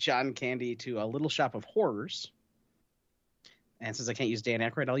to do John Candy to A Little Shop of Horrors. And since I can't use Dan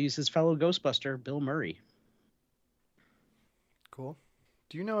Aykroyd, I'll use his fellow Ghostbuster, Bill Murray. Cool.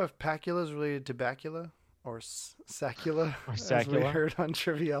 Do you know if Pakula is related to Bacula or Sacula? Or As we Sacula? heard on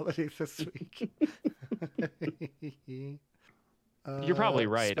Triviality this week. You're probably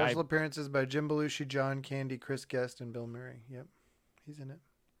right. Special appearances by Jim Belushi, John Candy, Chris Guest, and Bill Murray. Yep, he's in it.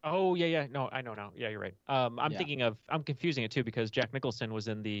 Oh yeah. No, I know now. Yeah, you're right. I'm Yeah. I'm confusing it too because Jack Nicholson was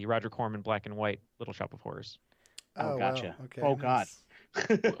in the Roger Corman black and white Little Shop of Horrors. Oh, gotcha. Wow. Okay, Oh, God.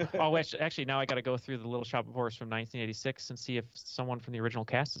 nice. Oh, actually, now I got to go through the Little Shop of Horrors from 1986 and see if someone from the original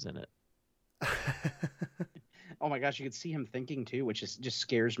cast is in it. Oh my gosh, you could see him thinking too, which is just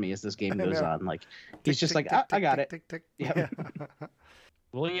scares me as this game I goes know. on. Like he's just Tick, like, tick, I tick, got tick, it. tick, tick. Yep. Yeah.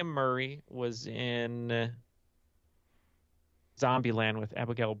 William Murray was in Zombieland with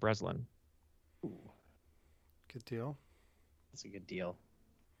Abigail Breslin. Good deal. That's a good deal.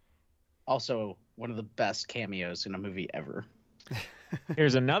 Also, one of the best cameos in a movie ever.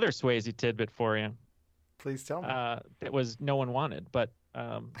 Here's another Swayze tidbit for you. Please tell me. That was No One Wanted, but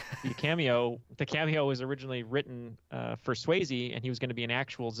the cameo was originally written for Swayze, and he was going to be an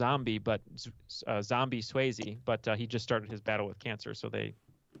actual zombie, but zombie Swayze, but he just started his battle with cancer, so they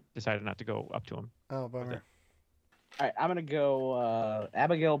decided not to go up to him. Oh, bummer. All right, I'm gonna go.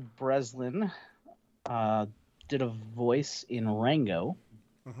 Abigail Breslin did a voice in Rango,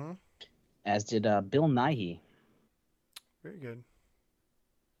 Mm-hmm. as did Bill Nighy. Very good.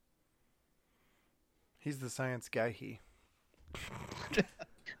 He's the science guy. He.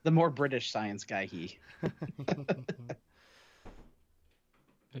 The more British science guy. He.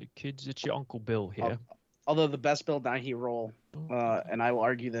 Hey kids, it's your Uncle Bill here. Although the best Bill Nighy role, and I will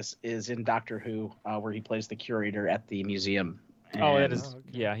argue this, is in Doctor Who, where he plays the curator at the museum. Oh, that And is,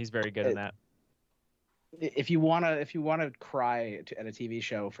 yeah, he's very good in that. If you wanna cry at a TV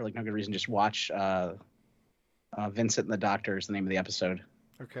show for like no good reason, just watch Vincent and the Doctor is the name of the episode.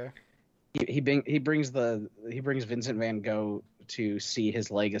 Okay. He brings Vincent Van Gogh to see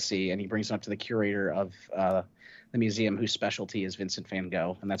his legacy, and he brings him up to the curator of the museum, whose specialty is Vincent Van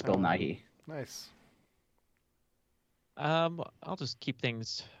Gogh, and that's Bill Nighy. Nice. I'll just keep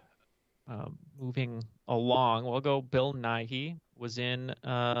things moving along. We'll go. Bill Nighy was in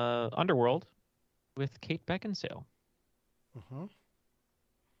Underworld with Kate Beckinsale. Mm-hmm.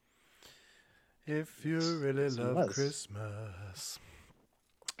 If you really Yes, he love was. Christmas.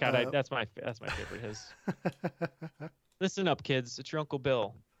 God, that's my favorite. His. Listen up, kids. It's your Uncle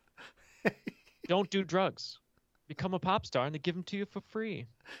Bill. Don't do drugs. Become a pop star, and they give them to you for free.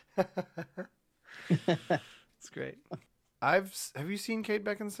 It's great. Have you seen Kate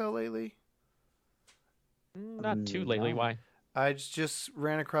Beckinsale lately? Not too lately. No. Why? I just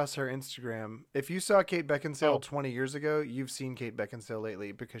ran across her Instagram. If you saw Kate Beckinsale Oh. 20 years ago, you've seen Kate Beckinsale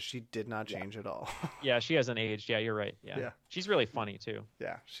lately because she did not change at all. Yeah, she hasn't aged. Yeah, you're right. Yeah. Yeah. She's really funny too.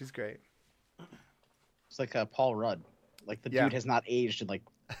 Yeah, she's great. It's like Paul Rudd. Like the Yeah. dude has not aged in like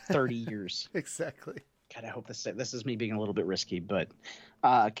 30 years. Exactly. God, I hope this is me being a little bit risky, but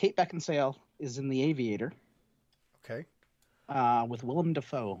Kate Beckinsale is in The Aviator Okay. with Willem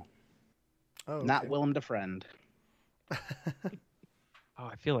Dafoe, Oh, not okay. Willem Defriend. Oh,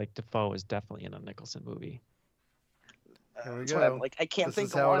 I feel like Defoe is definitely in a Nicholson movie. There we That's what I'm go. like. I can't This think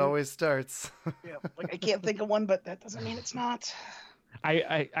is of how one. it always starts. Yeah, like I can't think of one, but that doesn't mean it's not.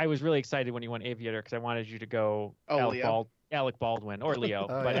 I was really excited when you went Aviator because I wanted you to go Oh, Leo? Alec Baldwin or Leo,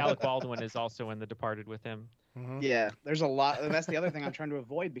 Oh, but yeah. Alec Baldwin is also in The Departed with him. Mhm. Yeah, there's a lot. And that's the other thing I'm trying to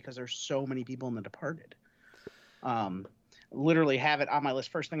avoid because there's so many people in The Departed. Literally have it on my list.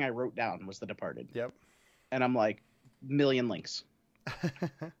 First thing I wrote down was The Departed, Yep. and I'm like, million links.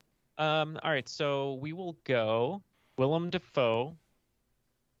 All right, so we will go. Willem Dafoe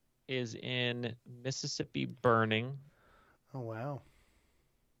is in Mississippi Burning Oh, wow.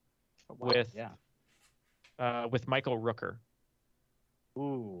 with Yeah. Michael Rooker.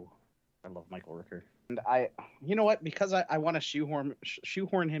 Ooh, I love Michael Rooker. And you know what? Because I want to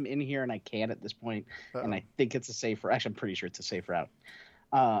shoehorn him in here, and I can at this point, and I think it's a safe route. Actually, I'm pretty sure it's a safe route.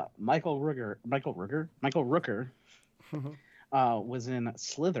 Michael Rooker was in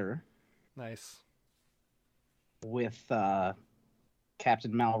Slither Nice. with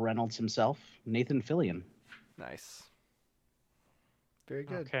Captain Mal Reynolds himself, Nathan Fillion. Nice. Very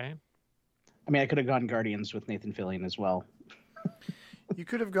good. Okay. I mean, I could have gone Guardians with Nathan Fillion as well. You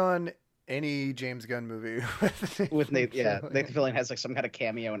could have gone any James Gunn movie With Nathan, yeah, Fillion. Nathan Fillion has like some kind of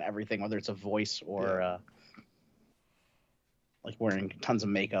cameo and everything, whether it's a voice or like wearing tons of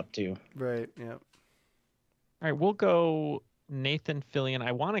makeup too. Right. Yeah. All right, we'll go Nathan Fillion.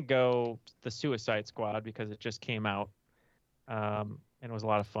 I want to go The Suicide Squad because it just came out and it was a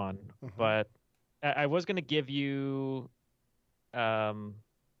lot of fun. Mhm. But I was going to give you I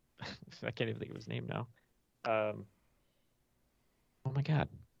can't even think of his name now. Oh my God.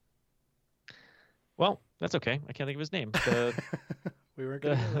 Well, that's okay. I can't think of his name. We were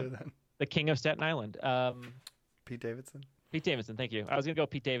good then. The King of Staten Island. Pete Davidson. Pete Davidson, thank you. I was going to go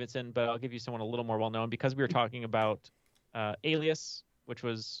Pete Davidson, but I'll give you someone a little more well-known because we were talking about Alias, which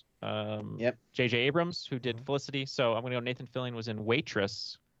was Yep. J.J. Abrams, who did Felicity. So I'm going to go Nathan Fillion was in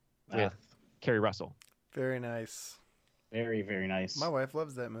Waitress with Kerry Russell. Very nice. Very, very nice. My wife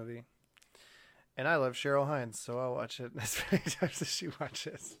loves that movie. And I love Cheryl Hines, so I'll watch it as many times as she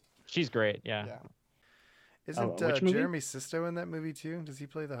watches. She's great, yeah. Yeah. Isn't which movie? Jeremy Sisto in that movie too? Does he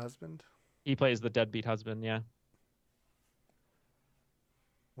play the husband? He plays the deadbeat husband, yeah.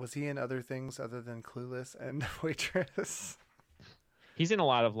 Was he in other things other than Clueless and Waitress? He's in a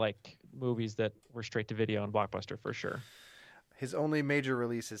lot of like movies that were straight to video and Blockbuster for sure. His only major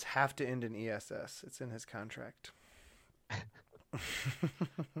releases have to end in ESS. It's in his contract.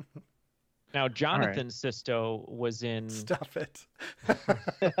 Now, Jonathan Sisto was in. Stop it.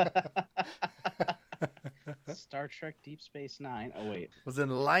 Star Trek Deep Space Nine. Oh wait. Was in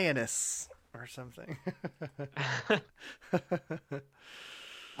Lioness or something.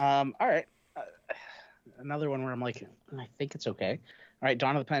 All right. Another one where I'm like, I think it's okay. All right,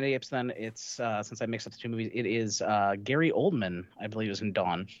 Dawn of the Planet of the Apes. Then it's since I mixed up the two movies, it is Gary Oldman, I believe, is in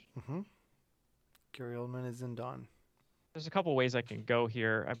Dawn. Mm-hmm. Gary Oldman is in Dawn. There's a couple ways I can go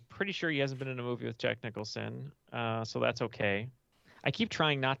here. I'm pretty sure he hasn't been in a movie with Jack Nicholson, so that's okay. I keep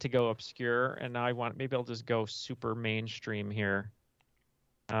trying not to go obscure, and now maybe I'll just go super mainstream here,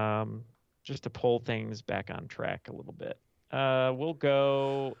 just to pull things back on track a little bit. We'll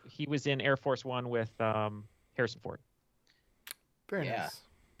go. He was in Air Force One with Harrison Ford. Very Yeah. nice.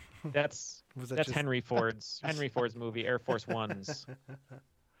 That's just... Henry Ford's movie, Air Force One's.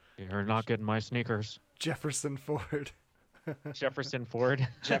 You're not getting my sneakers. Jefferson Ford. Jefferson Ford.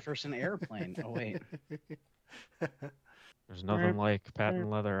 Jefferson Airplane. Oh wait. There's nothing like patent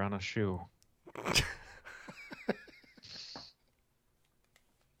leather on a shoe.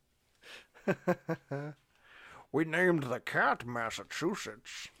 We named the cat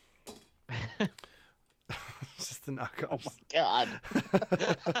Massachusetts. It's just the knockoff. Oh my god.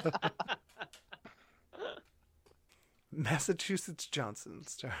 Massachusetts Johnson,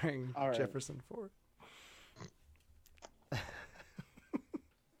 starring All right. Jefferson Ford.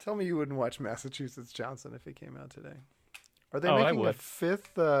 Tell me you wouldn't watch Massachusetts Johnson if it came out today. Are they I making a would.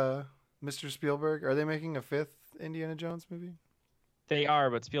 fifth Mr. Spielberg? Are they making a fifth Indiana Jones movie? They are,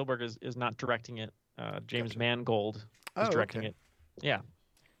 but Spielberg is not directing it. James Gotcha. Mangold is directing okay. it. Yeah.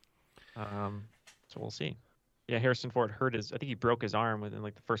 So we'll see. Yeah, Harrison Ford I think he broke his arm within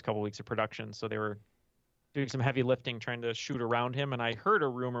like the first couple weeks of production, so they were doing some heavy lifting trying to shoot around him, and I heard a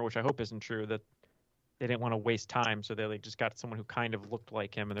rumor, which I hope isn't true, that they didn't want to waste time, so they like just got someone who kind of looked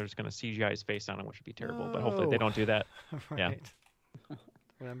like him, and they're just going to CGI his face on him, which would be terrible. But hopefully they don't do that. Right. Yeah. Would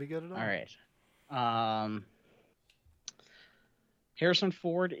that be good at all? All right. Harrison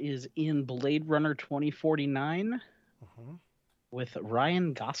Ford is in Blade Runner 2049 Uh-huh. with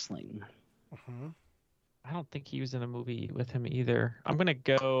Ryan Gosling. Uh-huh. I don't think he was in a movie with him either. I'm going to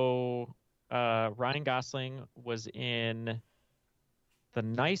go Ryan Gosling was in The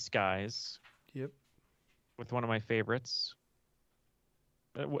Nice Guys. Yep. With one of my favorites.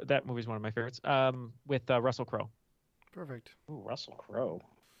 That movie's one of my favorites. With Russell Crowe. Perfect. Ooh, Russell Crowe.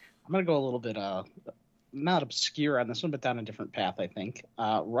 I'm gonna go a little bit not obscure on this one, but down a different path, I think.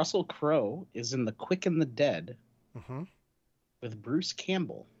 Russell Crowe is in The Quick and the Dead Uh-huh. with Bruce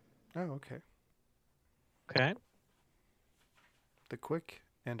Campbell. Oh, okay. Okay. The Quick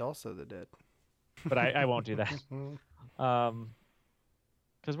and also the Dead. But I won't do that.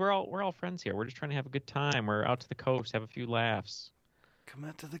 Because we're all friends here. We're just trying to have a good time. We're out to the coast, have a few laughs. Come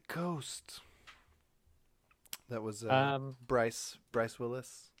out to the coast. That was Bryce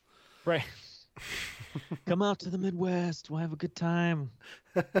Willis. Right. Come out to the Midwest. We'll have a good time.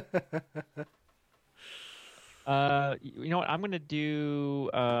 You know what? I'm going to do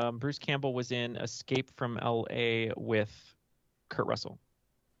Bruce Campbell was in Escape from L.A. with Kurt Russell.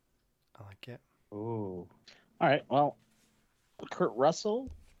 I like it. Ooh. All right. Well, Kurt Russell,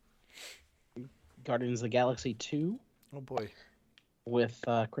 Guardians of the Galaxy 2 Oh boy. with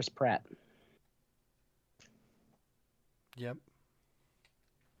Chris Pratt. Yep.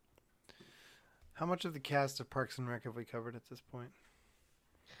 How much of the cast of Parks and Rec have we covered at this point?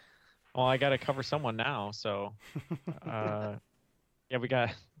 Well, I got to cover someone now, so yeah, we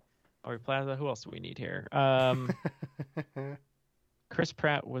got Aubrey Plaza. Who else do we need here? Chris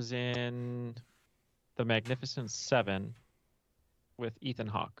Pratt was in The Magnificent Seven with Ethan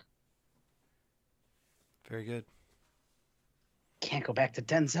Hawke. Very good. Can't go back to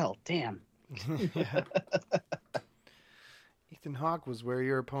Denzel. Damn. Yeah. Ethan Hawke was where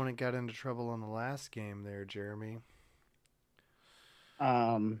your opponent got into trouble in the last game there, Jeremy.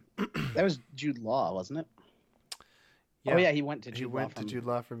 That was Jude Law, wasn't it? Yeah. Oh yeah, he went to Jude He Law went from... to Jude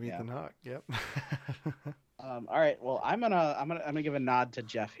Law from yeah. Ethan Hawke. Yep. All right. Well, I'm gonna give a nod to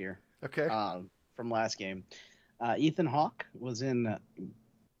Jeff here. Okay. From last game, Ethan Hawke was in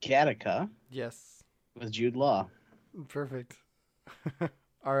Gattaca Yes. with Jude Law. Perfect.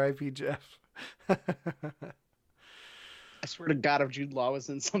 R.I.P. Jeff. I swear to God, if Jude Law was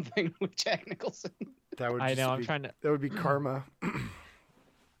in something with Jack Nicholson. That would I know. be, That would be karma.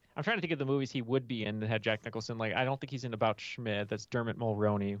 I'm trying to think of the movies he would be in that had Jack Nicholson. Like, I don't think he's in About Schmidt. That's Dermot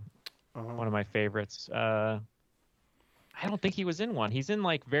Mulroney, one of my favorites. I don't think he was in one. He's in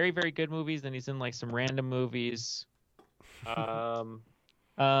like very, very good movies, then he's in like some random movies. Sam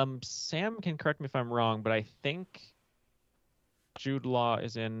can correct me if I'm wrong, but I think Jude Law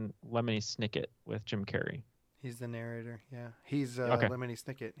is in Lemony Snicket with Jim Carrey. He's the narrator. Yeah, he's Okay. Lemony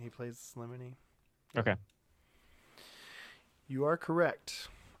Snicket. He plays Lemony. Okay. You are correct.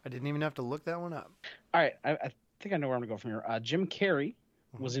 I didn't even have to look that one up. All right, I think I know where I'm gonna go from here. Jim Carrey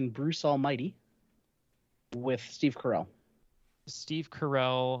was in Bruce Almighty with Steve Carell. Steve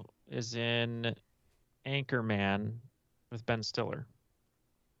Carell is in Anchorman with Ben Stiller.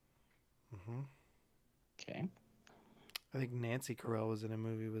 Mm-hmm. Okay. I think Nancy Carell was in a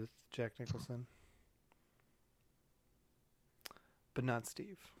movie with Jack Nicholson, but not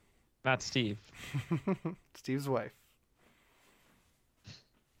Steve. Not Steve. Steve's wife.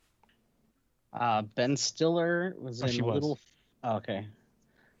 Ben Stiller was Oh, in she was. Little. Oh, okay.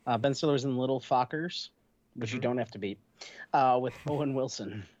 Ben Stiller was in Little Fockers, which you don't have to beat, with Owen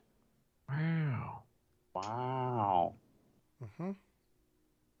Wilson. Wow. Wow. Mm-hmm.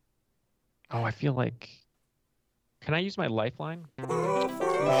 Oh, I feel like. Can I use my lifeline?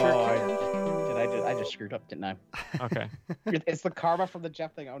 I just screwed up, didn't I? Okay. It's the karma from the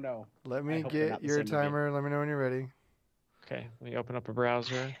Jeff thing. Oh no. Let I me hope they're get not the your same movie. timer. Let me know when you're ready. Okay. Let me open up a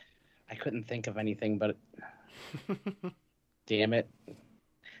browser. I couldn't think of anything, but damn it.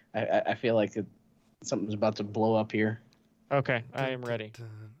 I feel like something's about to blow up here. Okay, I am ready.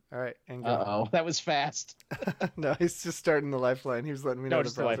 All right, and go. Uh-oh. That was fast. No, he's just starting the lifeline. He was letting me No, know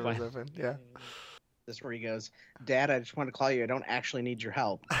just the the browser was lifeline. open. Yeah, This is where he goes, Dad, I just want to call you. I don't actually need your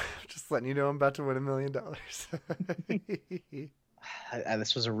help. just letting you know I'm about to win $1 million.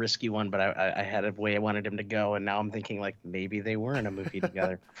 This was a risky one, but I had a way I wanted him to go, and now I'm thinking like maybe they were in a movie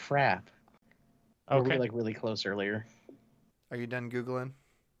together. Crap. We Okay. were like really close earlier. Are you done Googling?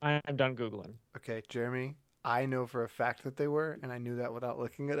 I'm done Googling. Okay, Jeremy, I know for a fact that they were, and I knew that without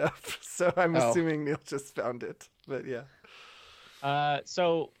looking it up. So I'm Oh. assuming Neil just found it. But yeah.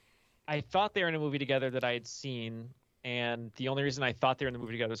 So I thought they were in a movie together that I had seen, and the only reason I thought they were in the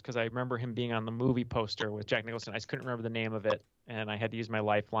movie together was because I remember him being on the movie poster with Jack Nicholson. I just couldn't remember the name of it, and I had to use my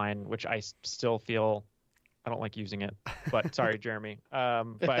lifeline, which I still feel I don't like using it. But sorry, Jeremy.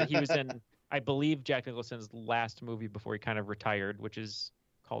 But he was in, I believe, Jack Nicholson's last movie before he kind of retired, which is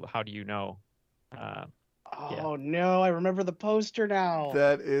called How Do You Know? Oh no, I remember the poster now.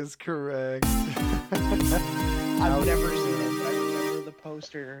 That is correct. I've never seen it, but I remember the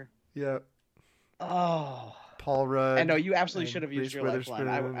poster. Yeah. Oh. Paul Rudd. I know you absolutely and should have used Reese your lifeline.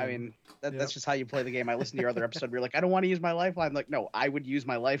 I Witherspoon mean, and- that's just how you play the game. I listened to your other episode. You're like, I don't want to use my lifeline. I'm like, no, I would use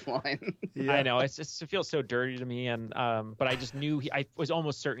my lifeline. Yeah. I know it feels so dirty to me, and but I just knew I was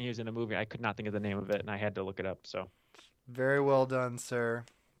almost certain he was in a movie. I could not think of the name of it, and I had to look it up. So Very well done, sir.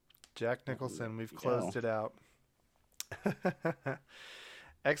 Jack Nicholson. We've you closed go. it out.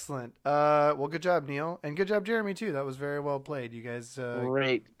 Excellent. Well, good job, Neil, and good job, Jeremy, too. That was very well played. You guys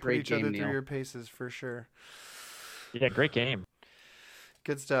Great put each game, other Neil. through your paces for sure. yeah, great game.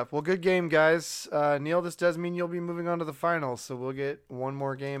 Good stuff. Well, good game, guys. Neil, this does mean you'll be moving on to the finals, so we'll get one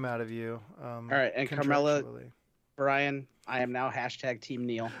more game out of you. All right, and Carmela- Brian, I am now # Team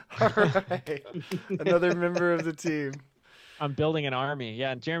Neil. All right. Another member of the team. I'm building an army.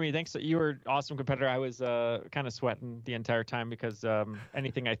 Yeah, and Jeremy, thanks. You were an awesome competitor. I was kind of sweating the entire time because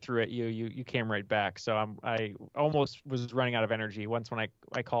anything I threw at you, you came right back. So I almost was running out of energy once when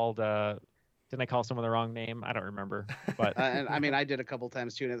I called. Didn't I call someone the wrong name? I don't remember. But And I mean, I did a couple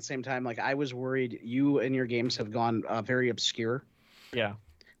times too. And at the same time, like I was worried you and your games have gone very obscure. yeah,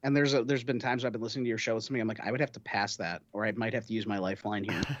 And there's been times I've been listening to your show with something. I'm like, I would have to pass that, or I might have to use my lifeline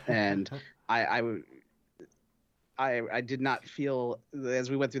here. And I did not feel as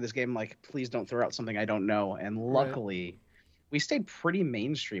we went through this game like, please don't throw out something I don't know. And luckily, we stayed pretty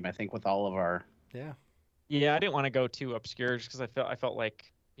mainstream. I think with all of our. Yeah. I didn't want to go too obscure just because I felt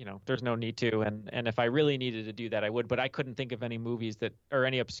like there's no need to, and if I really needed to do that, I would. But I couldn't think of any movies or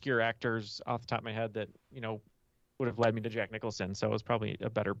any obscure actors off the top of my head that would have led me to Jack Nicholson. So it was probably a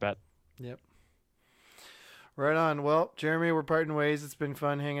better bet. Yep. Right on. Well, Jeremy, we're parting ways. It's been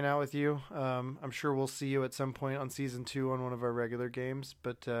fun hanging out with you. I'm sure we'll see you at some point on season 2 on one of our regular games.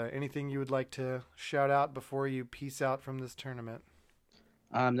 But anything you would like to shout out before you peace out from this tournament?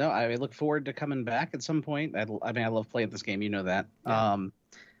 No, I look forward to coming back at some point. I love playing this game. You know that. Yeah.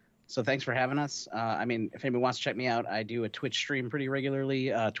 So thanks for having us. I mean, if anybody wants to check me out, I do a Twitch stream pretty regularly,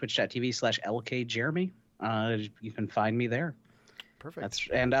 twitch.tv/LKJeremy. You can find me there. Perfect.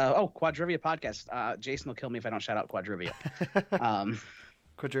 Quadrivia podcast. Jason will kill me if I don't shout out Quadrivia.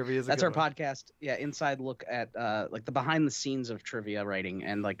 Quadrivia is That's our podcast. Yeah, inside look at like the behind the scenes of trivia writing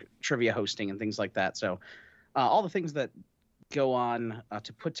and like trivia hosting and things like that. So all the things that go on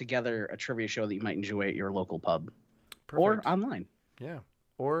to put together a trivia show that you might enjoy at your local pub Perfect. or online. Yeah.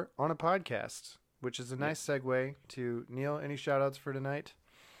 Or on a podcast. which is a nice segue to Neil. Any shout outs for tonight?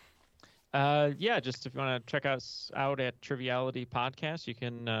 Yeah, just if you want to check us out at Triviality Podcast, you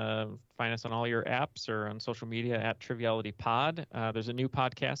can find us on all your apps or on social media at Triviality Pod. There's a new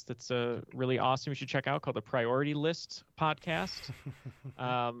podcast that's really awesome you should check out called the Priority List Podcast.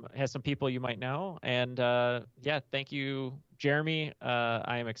 It has some people you might know. And yeah, thank you, Jeremy.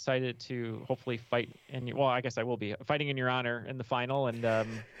 I am excited to hopefully fight I guess I will be fighting in your honor in the final and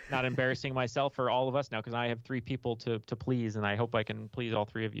not embarrassing myself or all of us now, because I have 3 people to please, and I hope I can please all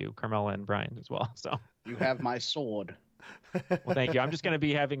 3 of you, Carmela and Brian as well. So You have my sword. well, thank you. I'm just going to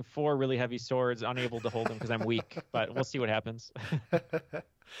be having 4 really heavy swords, unable to hold them because I'm weak, but we'll see what happens.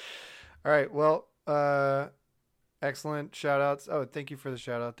 All right. Well, excellent shout outs. Oh, thank you for the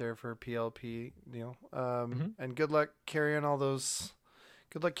shout out there for PLP, Neil. And good luck carrying all those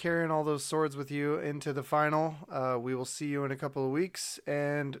swords with you into the final. We will see you in a couple of weeks.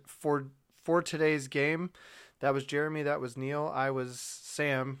 And for today's game, that was Jeremy, that was Neil, I was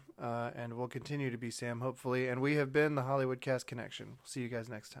Sam, and we'll continue to be Sam, hopefully. And we have been the Hollywood Cast Connection. We'll see you guys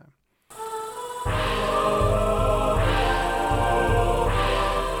next time.